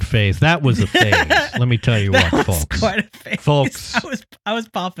remember that phase. That was a phase. Let me tell you what, folks. Quite a phase. Folks, I was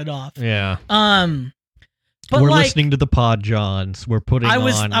popping off. Yeah. But we're listening to the Pod Johns. We're putting I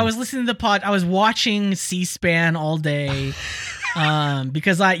was listening to the pod. I was watching C-SPAN all day,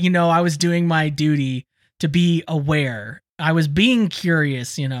 because I was doing my duty to be aware. I was being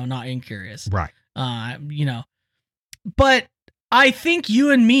curious, not incurious. Right. But I think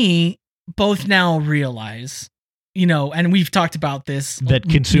you and me both now realize, and we've talked about this, that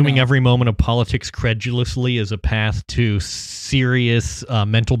consuming every moment of politics credulously is a path to serious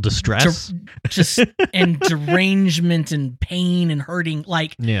mental distress, and derangement and pain and hurting.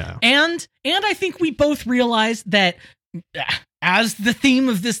 And I think we both realize that, as the theme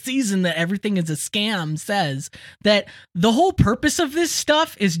of this season, that everything is a scam says, that the whole purpose of this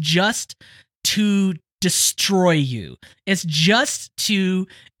stuff is just to destroy you. It's just to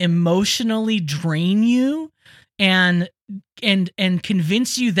emotionally drain you and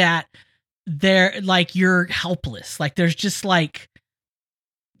convince you that you're helpless. Like there's just like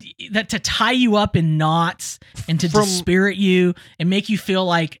that, to tie you up in knots and to dispirit you and make you feel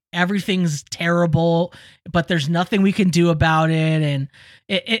like everything's terrible, but there's nothing we can do about it. And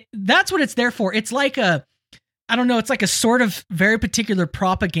that's what it's there for. It's like it's like a sort of very particular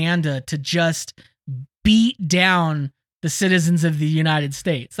propaganda to just beat down the citizens of the United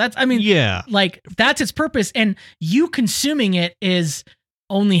States. That's its purpose. And you consuming it is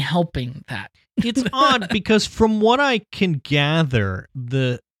only helping that. It's odd because from what I can gather,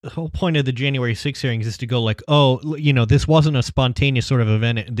 the whole point of the January 6th hearings is to go like, this wasn't a spontaneous sort of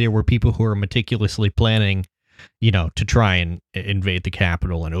event. There were people who were meticulously planning, to try and invade the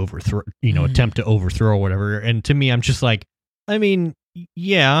Capitol and overthrow, attempt to overthrow or whatever. And to me, I'm just like,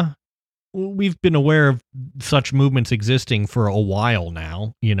 yeah, we've been aware of such movements existing for a while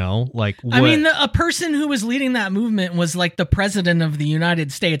now, a person who was leading that movement was like the president of the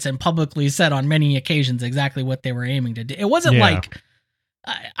United States and publicly said on many occasions exactly what they were aiming to do. It wasn't like,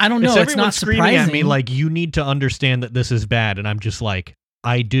 I don't know. It's not surprising. Screaming at me like, you need to understand that this is bad. And I'm just like,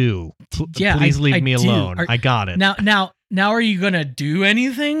 I do. Please leave me alone. I got it. Now, are you going to do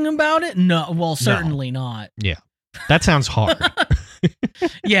anything about it? No. Well, certainly not. Yeah. That sounds hard.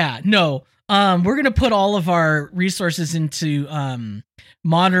 Yeah, no. We're going to put all of our resources into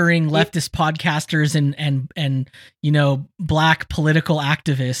monitoring leftist podcasters and black political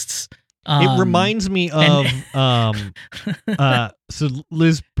activists. It reminds me of so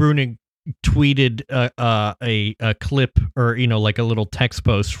Liz Brunig tweeted a clip or like a little text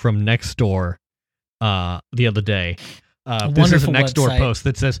post from Nextdoor the other day. This is a Nextdoor post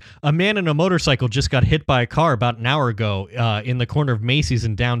that says, a man in a motorcycle just got hit by a car about an hour ago in the corner of Macy's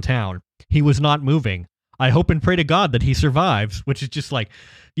in downtown. He was not moving. I hope and pray to God that he survives, which is just like,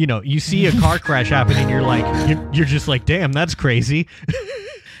 you see a car crash happen and you're like, you're just like, damn, that's crazy.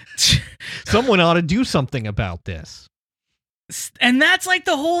 Someone ought to do something about this. And that's like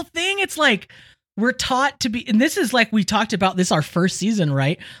the whole thing. It's like, we're taught to be, and this is like, we talked about this our first season,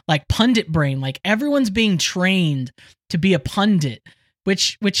 right? Like pundit brain, like everyone's being trained to be a pundit,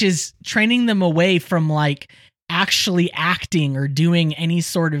 which is training them away from like actually acting or doing any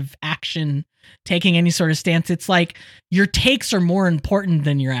sort of action, taking any sort of stance. It's like your takes are more important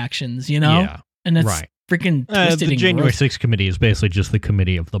than your actions, Yeah. And it's freaking twisted. The January 6th committee is basically just the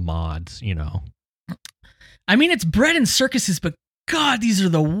committee of the mods, I mean, it's bread and circuses, but God, these are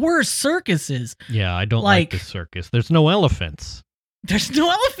the worst circuses. Yeah, I don't like this circus. There's no elephants. There's no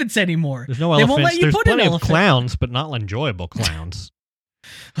elephants anymore. There's no elephants. They won't let you There's put plenty an of elephant. clowns, but not enjoyable clowns.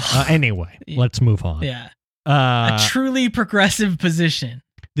 Anyway, let's move on. Yeah. A truly progressive position.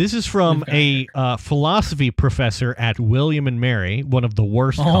 This is from a philosophy professor at William and Mary, one of the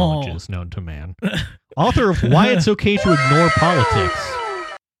worst colleges known to man. Author of Why It's Okay to Ignore Politics.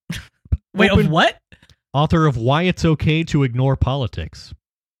 Wait, of what? Author of Why It's Okay to Ignore Politics.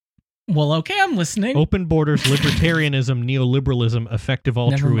 Well, okay, I'm listening. Open borders, libertarianism, neoliberalism, effective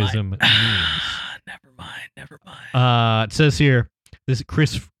altruism. Never mind. It says here, this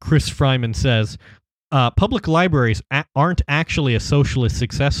Chris Fryman says, public libraries aren't actually a socialist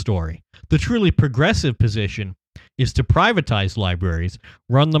success story. The truly progressive position is to privatize libraries,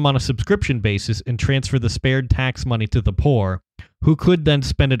 run them on a subscription basis, and transfer the spared tax money to the poor, who could then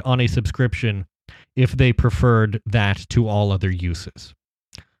spend it on a subscription if they preferred that to all other uses.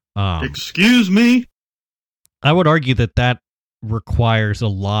 Excuse me? I would argue that requires a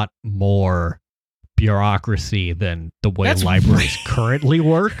lot more bureaucracy than the way libraries currently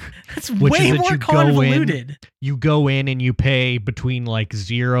work. That's way more convoluted. You go in and you pay between like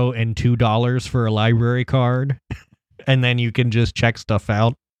 $0 and $2 for a library card, and then you can just check stuff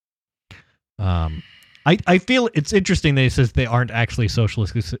out. I feel it's interesting that he says they aren't actually a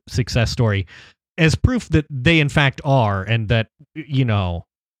socialist success story, as proof that they in fact are, and that, you know,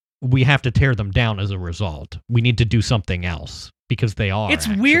 we have to tear them down as a result. We need to do something else because they are. It's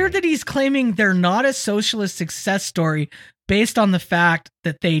weird that he's claiming they're not a socialist success story based on the fact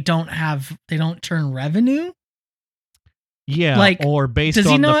that they don't turn revenue. Yeah, like, or based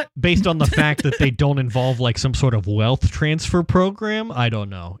on the fact that they don't involve like some sort of wealth transfer program. I don't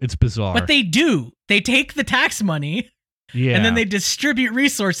know. It's bizarre. But they do. They take the tax money. Yeah. And then they distribute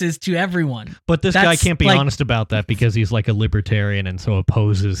resources to everyone. But this guy can't be honest about that because he's like a libertarian and so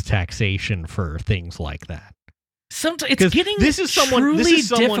opposes taxation for things like that. Sometimes it's getting this is someone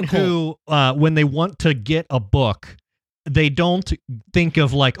difficult. Who, when they want to get a book, they don't think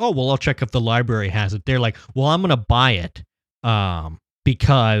of like, oh, well, I'll check if the library has it. They're like, well, I'm going to buy it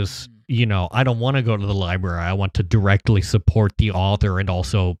because, you know, I don't want to go to the library. I want to directly support the author and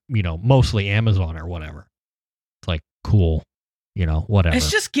also, you know, mostly Amazon or whatever. It's like, cool, you know, whatever. It's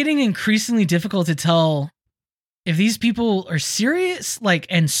just getting increasingly difficult to tell if these people are serious, like,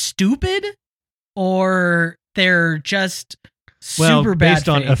 and stupid, or they're just super bad. Based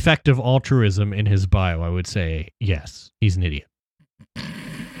on effective altruism in his bio, I would say yes, he's an idiot.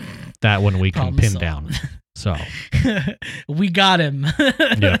 That one we can pin down. So we got him.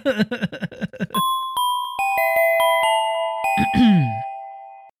 Yeah.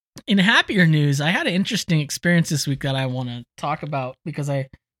 In happier news, I had an interesting experience this week that I want to talk about because I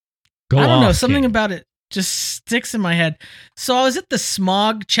don't know, something about it just sticks in my head. So I was at the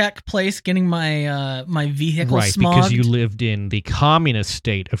smog check place getting my my vehicle smogged. Right, because you lived in the communist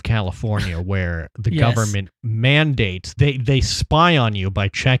state of California where the government mandates, they spy on you by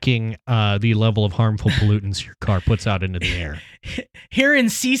checking the level of harmful pollutants your car puts out into the air. Here in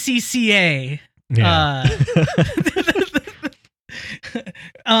CCCA,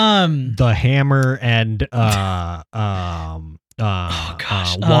 the hammer and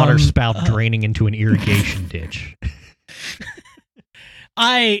water spout draining into an irrigation ditch.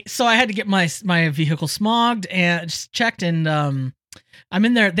 I had to get my vehicle smogged and just checked, and I'm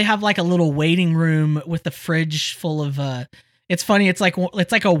in there. They have like a little waiting room with the fridge full of it's funny, it's like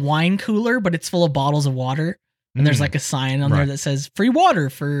a wine cooler, but it's full of bottles of water, and there's like a sign on there that says free water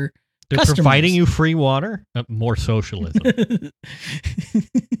for They're customers. Providing you free water? More socialism.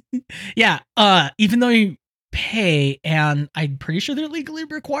 Yeah. Even though you pay, and I'm pretty sure they're legally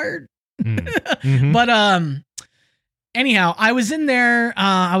required. Mm-hmm. But anyhow, I was in there.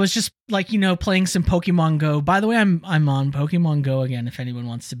 I was just like, you know, playing some Pokemon Go. By the way, I'm on Pokemon Go again. If anyone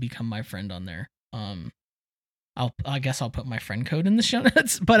wants to become my friend on there, I guess I'll put my friend code in the show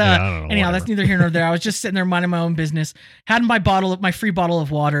notes. But anyhow, whatever. That's neither here nor there. I was just sitting there minding my own business. Had my free bottle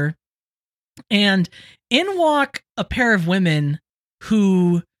of water. And in walk a pair of women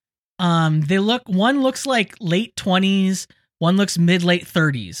who, one looks like late 20s, one looks mid-late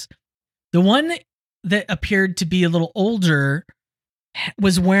 30s. The one that appeared to be a little older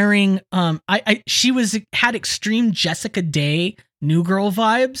was wearing, she had extreme Jessica Day New Girl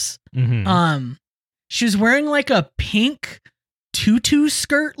vibes. Mm-hmm. She was wearing like a pink tutu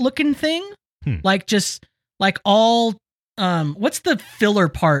skirt looking thing, like just like all. What's the filler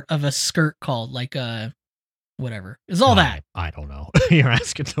part of a skirt called? Like whatever. It's all that. I don't know. You're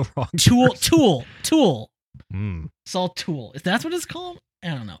asking the wrong tool. Mm. It's all tool. Is that what it's called? I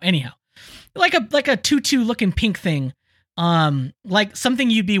don't know. Anyhow, like a tutu looking pink thing. Like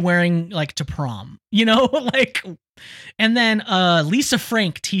something you'd be wearing like to prom, you know, like, and then Lisa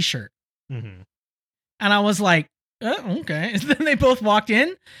Frank t-shirt. Mm-hmm. And I was like, oh, okay. And then they both walked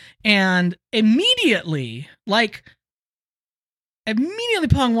in, and immediately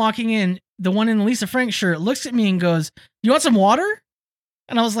upon walking in, the one in the Lisa Frank shirt looks at me and goes, "You want some water?"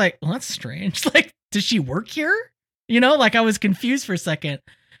 And I was like, well, that's strange. Like, does she work here? You know, like I was confused for a second.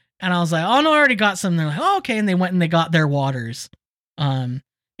 And I was like, oh no, I already got some. They're like, oh, okay. And they went and they got their waters, and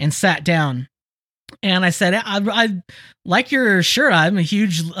sat down. And I said, I like your shirt. I'm a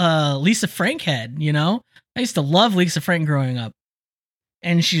huge Lisa Frank head, you know? I used to love Lisa Frank growing up.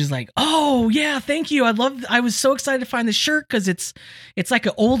 And she's like, oh yeah, thank you. I was so excited to find this shirt because it's like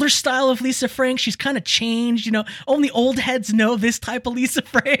an older style of Lisa Frank. She's kind of changed, you know. Only old heads know this type of Lisa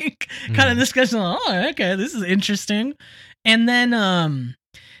Frank. Kind of discussion. Oh, okay, this is interesting. And then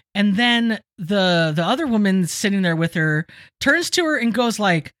the other woman sitting there with her turns to her and goes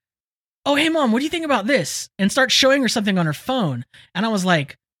like, oh, hey mom, what do you think about this? And starts showing her something on her phone. And I was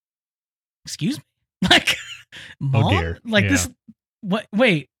like, excuse me? Like, Mom? Oh dear. Like Yeah. this. What?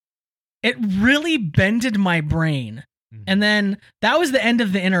 Wait. It really bended my brain. And then that was the end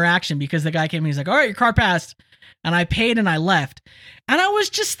of the interaction because the guy came and he's like, all right, your car passed. And I paid and I left. And I was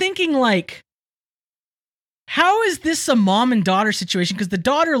just thinking, like, how is this a mom and daughter situation? Because the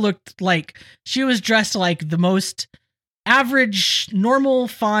daughter looked like she was dressed like the most average, normal,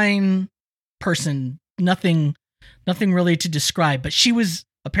 fine person. Nothing really to describe. But she was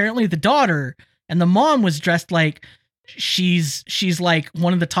apparently the daughter, and the mom was dressed like she's like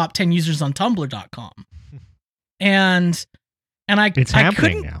one of the top 10 users on Tumblr.com. And it's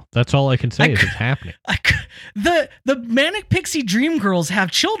happening now. That's all I can say is it's happening. The Manic Pixie Dream Girls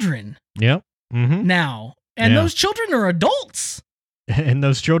have children. Yep. Mm-hmm. Now. And those children are adults. And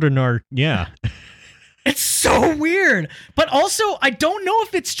those children are, yeah. It's so weird. But also, I don't know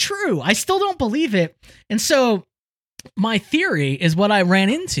if it's true. I still don't believe it. And so my theory is what I ran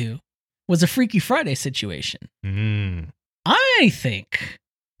into was a Freaky Friday situation. Mm. I think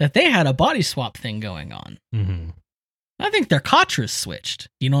that they had a body swap thing going on. Mm-hmm. I think their Katras switched.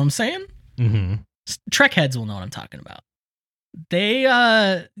 You know what I'm saying? Mm-hmm. Trek heads will know what I'm talking about.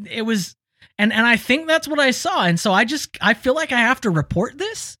 It was, and I think that's what I saw. And so I feel like I have to report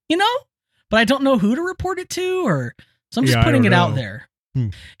this, you know, but I don't know who to report it to, so I'm just putting it out there.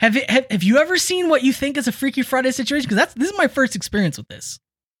 Have you ever seen what you think is a Freaky Friday situation? Because this is my first experience with this.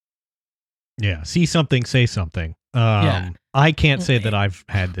 Yeah. See something, say something. I can't say that I've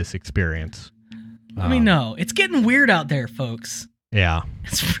had this experience. Let me know. It's getting weird out there, folks. Yeah.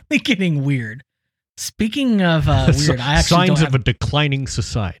 It's really getting weird. Speaking of weird, I actually signs of a declining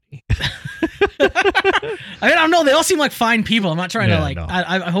society. I don't know. They all seem like fine people. I'm not trying to No.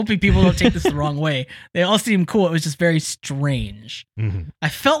 I hope people don't take this the wrong way. They all seem cool. It was just very strange. Mm-hmm. I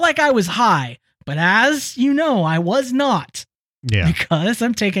felt like I was high, but as you know, I was not. Yeah. Because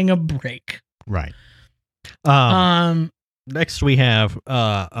I'm taking a break. Right. Next we have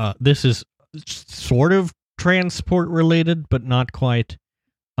this is sort of transport related, but not quite.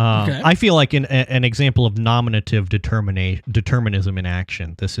 Okay. I feel like an example of nominative determinism in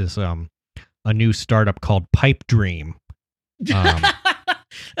action. This is a new startup called Pipe Dream,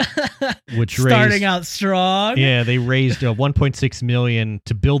 which starting out strong. Yeah, they raised $1.6 million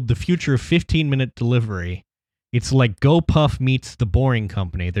to build the future of 15-minute delivery. It's like GoPuff meets The Boring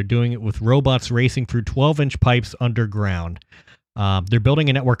Company. They're doing it with robots racing through 12-inch pipes underground. They're building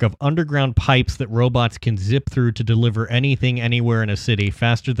a network of underground pipes that robots can zip through to deliver anything anywhere in a city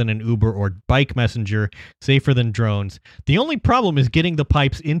faster than an Uber or bike messenger, safer than drones. The only problem is getting the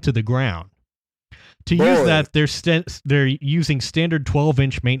pipes into the ground. To use that, they're using standard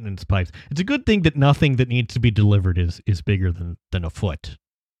 12-inch maintenance pipes. It's a good thing that nothing that needs to be delivered is bigger than a foot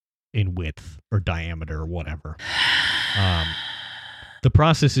in width or diameter or whatever. The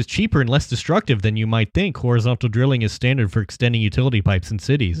process is cheaper and less destructive than you might think. Horizontal drilling is standard for extending utility pipes in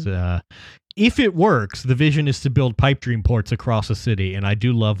cities. If it works, the vision is to build Pipe Dream ports across a city, and I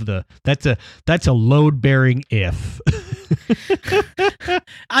do love that's a load-bearing if.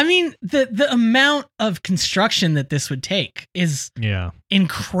 I mean, the amount of construction that this would take is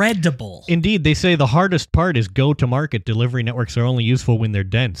incredible. Indeed, they say the hardest part is go-to-market. Delivery networks are only useful when they're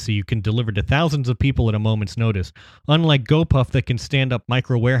dense, so you can deliver to thousands of people at a moment's notice. Unlike GoPuff that can stand up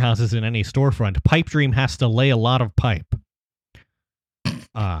micro warehouses in any storefront, Pipe Dream has to lay a lot of pipe.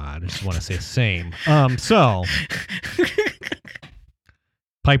 I just want to say same. So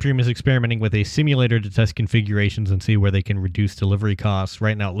Pipe Dream is experimenting with a simulator to test configurations and see where they can reduce delivery costs.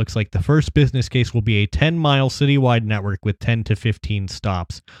 Right now, it looks like the first business case will be a 10-mile citywide network with 10 to 15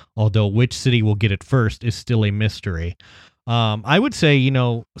 stops, although which city will get it first is still a mystery. I would say,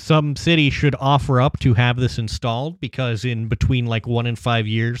 some city should offer up to have this installed because in between like 1 and 5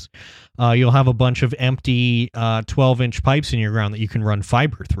 years, you'll have a bunch of empty 12-inch pipes in your ground that you can run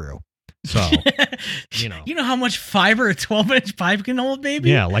fiber through. So, You know how much fiber a 12-inch pipe can hold, baby?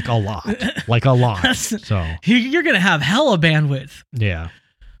 Yeah, like a lot. Like a lot. So you're going to have hella bandwidth. Yeah.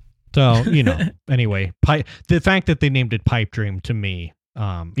 So, anyway, the fact that they named it Pipe Dream to me,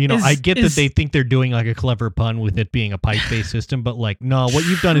 I get that they think they're doing like a clever pun with it being a pipe-based system, but like, no, what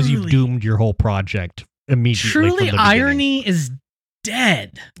you've done is you've doomed your whole project immediately. Truly, irony is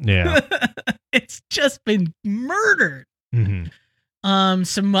dead. Yeah. It's just been murdered. Mm-hmm.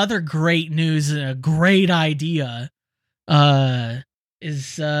 Some other great news, a great idea,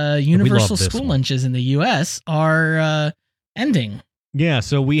 is universal school lunches in the U.S. are ending. Yeah,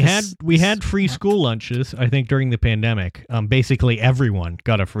 so we had free school lunches, I think, during the pandemic. Basically, everyone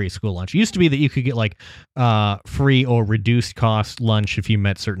got a free school lunch. It used to be that you could get like free or reduced cost lunch if you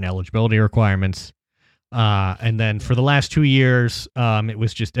met certain eligibility requirements. And then for the last 2 years, it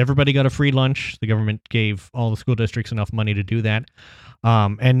was just everybody got a free lunch. The government gave all the school districts enough money to do that.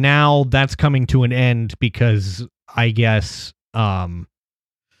 And now that's coming to an end because I guess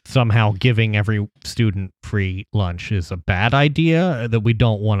somehow giving every student free lunch is a bad idea that we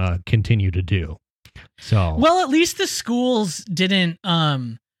don't want to continue to do. So well, at least the schools didn't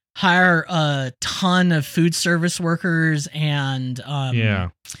hire a ton of food service workers and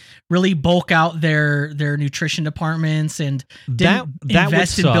really bulk out their nutrition departments and didn't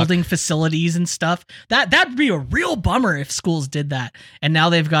invest in building facilities and stuff. That'd be a real bummer if schools did that. And now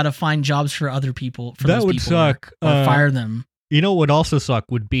they've got to find jobs for other people. For that those would people suck. Or fire them. You know what would also suck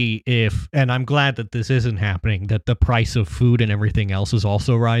would be if, and I'm glad that this isn't happening, that the price of food and everything else is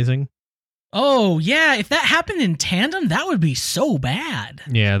also rising. Oh, yeah. If that happened in tandem, that would be so bad.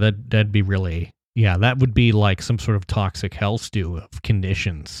 Yeah, that'd be really, that would be like some sort of toxic hell stew of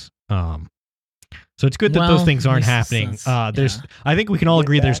conditions. So it's good that those things aren't happening. I think we can all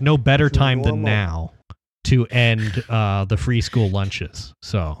agree there's no better time than now to end the free school lunches.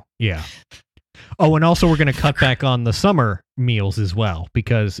 So, yeah. Oh, and also we're going to cut back on the summer meals as well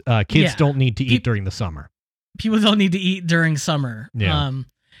because kids don't need to eat during the summer. People don't need to eat during summer. Yeah.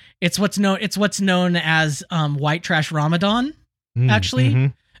 It's what's known as white trash Ramadan,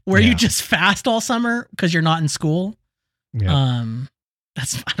 actually, where you just fast all summer because you're not in school. Yeah. I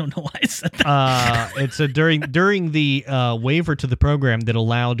don't know why I said that. It's during the waiver to the program that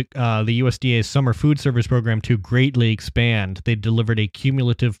allowed the USDA's summer food service program to greatly expand. They delivered a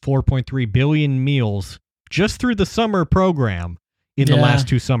cumulative 4.3 billion meals just through the summer program in the last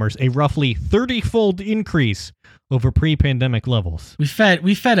 2 summers, a roughly 30-fold increase over pre-pandemic levels. We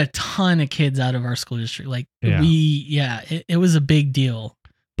fed a ton of kids out of our school district. It was a big deal.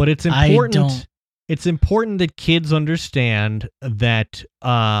 But it's important. It's important that kids understand that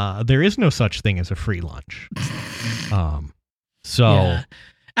there is no such thing as a free lunch. As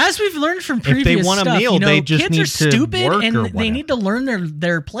we've learned from previous if they want a meal, they just kids need are stupid to work and they need to learn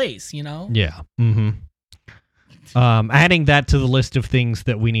their place. Yeah. Mm-hmm. Adding that to the list of things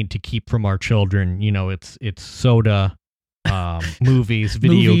that we need to keep from our children, it's soda, movies,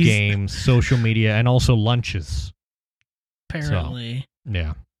 video games, social media, and also lunches. Apparently. So,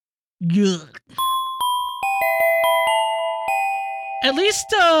 yeah. Ugh. At least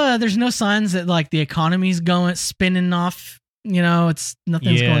there's no signs that like the economy's spinning off.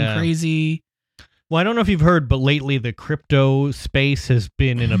 Nothing's going crazy. Well, I don't know if you've heard, but lately the crypto space has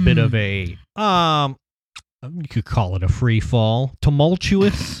been in a bit of a you could call it a free fall,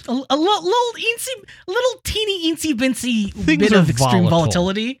 tumultuous, a little teeny eensy bincy bit of extreme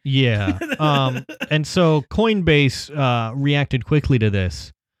volatility. Yeah, and so Coinbase reacted quickly to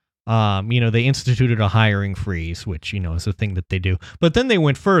this. They instituted a hiring freeze, which, is a thing that they do. But then they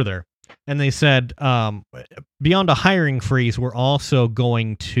went further and they said, beyond a hiring freeze, we're also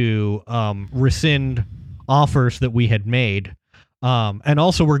going to rescind offers that we had made. And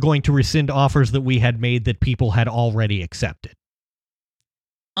also we're going to rescind offers that we had made that people had already accepted.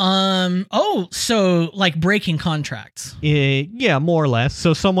 So like breaking contracts. Yeah, more or less.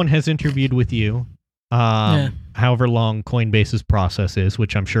 So someone has interviewed with you. However long Coinbase's process is,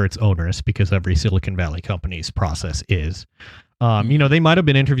 which I'm sure it's onerous because every Silicon Valley company's process is. They might have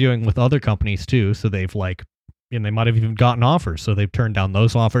been interviewing with other companies too, so they've they might have even gotten offers, so they've turned down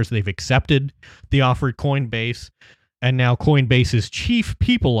those offers. They've accepted the offer at Coinbase, and now Coinbase's chief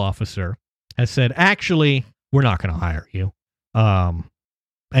people officer has said, actually, we're not going to hire you,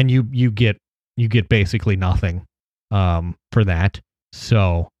 and you get basically nothing for that.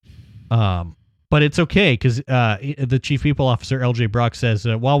 So. But it's okay because the chief people officer, LJ Brock, says,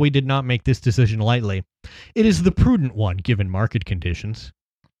 while we did not make this decision lightly, it is the prudent one given market conditions.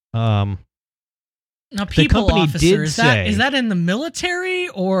 Now, people officer, is that in the military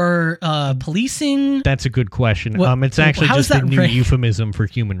or policing? That's a good question. It's actually just a new euphemism for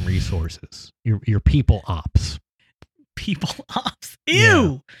human resources. Your people ops. People ops.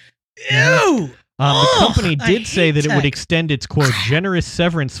 Ew. Yeah. Ew. The company did say that it would extend its, quote, generous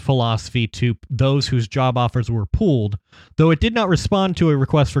severance philosophy to those whose job offers were pooled, though it did not respond to a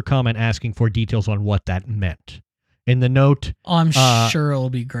request for comment asking for details on what that meant. In the note... I'm sure it'll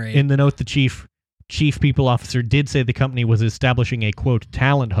be great. In the note, the chief people officer did say the company was establishing a, quote,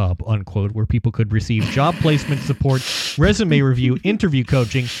 talent hub, unquote, where people could receive job placement support, resume review, interview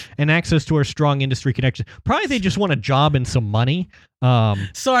coaching, and access to our strong industry connections. Probably they just want a job and some money.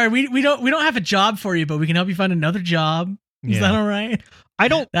 Sorry, we don't have a job for you, but we can help you find another job. Is that all right? I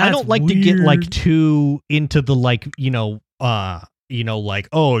don't like to get too into the you know, like,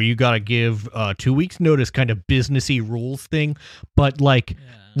 oh, you got to give 2 weeks notice kind of businessy rules thing. But like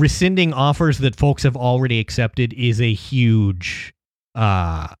rescinding offers that folks have already accepted is a huge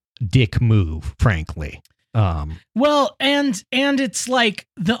dick move, frankly. Well, and it's like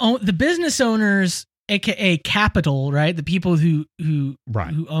the business owners, aka capital, right? The people who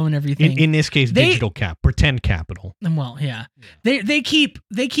own everything. In this case, digital pretend capital. Well, yeah. They keep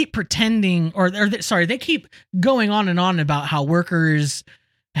pretending, they keep going on and on about how workers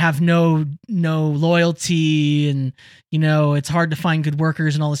have no loyalty, and you know it's hard to find good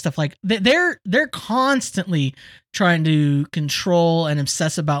workers and all this stuff. Like they're constantly trying to control and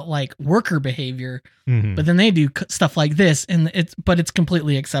obsess about like worker behavior, but then they do stuff like this, and it's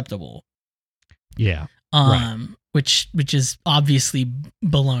completely acceptable. Yeah. Which is obviously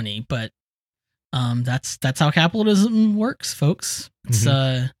baloney, but that's how capitalism works, folks. It's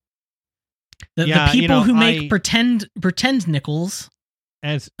the people who make pretend nickels.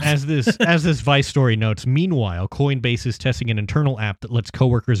 As this Vice story notes, meanwhile, Coinbase is testing an internal app that lets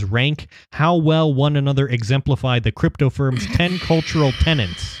coworkers rank how well one another exemplify the crypto firm's 10 cultural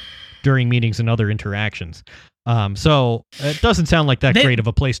tenets during meetings and other interactions. So it doesn't sound like that great of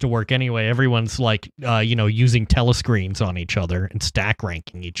a place to work anyway. Everyone's like, using telescreens on each other and stack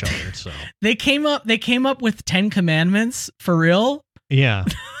ranking each other. So they came up with 10 commandments for real. Yeah.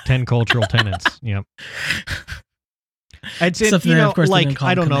 10 cultural tenets. Yep. I'd say,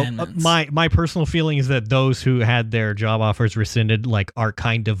 I don't know. My personal feeling is that those who had their job offers rescinded, like, are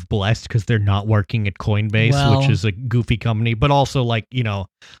kind of blessed because they're not working at Coinbase, which is a goofy company. But also, like,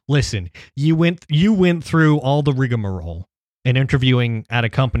 listen, you went through all the rigmarole, and interviewing at a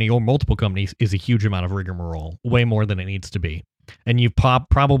company or multiple companies is a huge amount of rigmarole, way more than it needs to be. And you've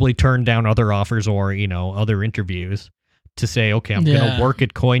probably turned down other offers or other interviews to say, okay, I'm going to work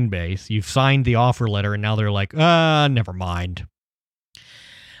at Coinbase. You've signed the offer letter, and now they're like, never mind.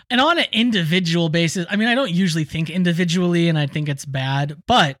 And on an individual basis, I mean, I don't usually think individually, and I think it's bad,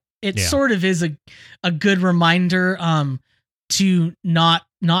 but it sort of is a good reminder to not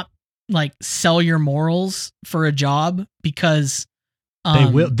like sell your morals for a job, because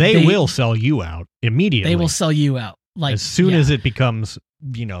they will sell you out immediately. They will sell you out like as soon as it becomes,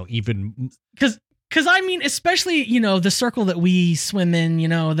 even Because I mean, especially the circle that we swim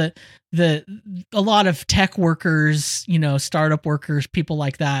in, a lot of tech workers, startup workers, people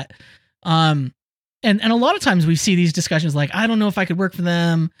like that, and a lot of times we see these discussions like, I don't know if I could work for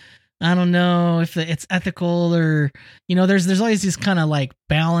them, I don't know if it's ethical, or there's always this kind of like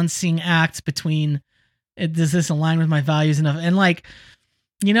balancing act between does this align with my values enough, and like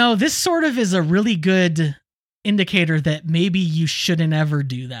this sort of is a really good indicator that maybe you shouldn't ever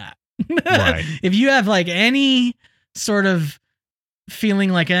do that. Right. If you have like any sort of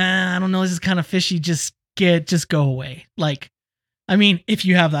feeling like, I don't know, this is kind of fishy, just go away. Like, I mean, if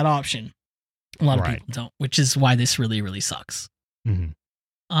you have that option, a lot of people don't, which is why this really, really sucks.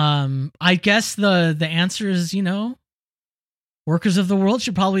 Mm-hmm. I guess the answer is, workers of the world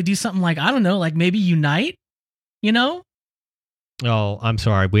should probably do something like, I don't know, like maybe unite, Oh, I'm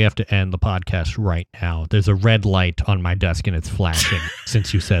sorry. We have to end the podcast right now. There's a red light on my desk and it's flashing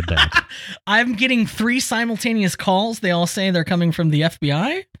since you said that. I'm getting 3 simultaneous calls. They all say they're coming from the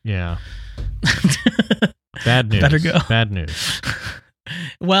FBI. Yeah. Bad news. Better go. Bad news.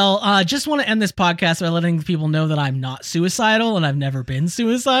 Well, just want to end this podcast by letting people know that I'm not suicidal and I've never been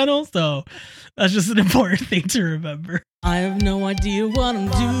suicidal. So that's just an important thing to remember. I have no idea what I'm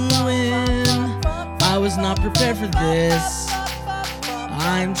doing. I was not prepared for this.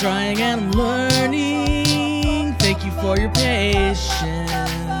 I'm trying and I'm learning. Thank you for your patience.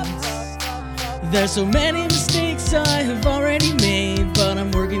 There's so many mistakes I have already made, but I'm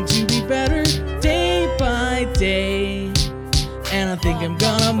working to be better day by day. And I think I'm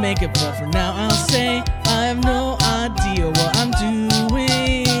gonna make it, but for now I'll say I have no idea what I'm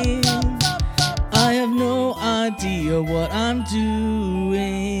doing. I have no idea what I'm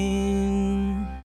doing.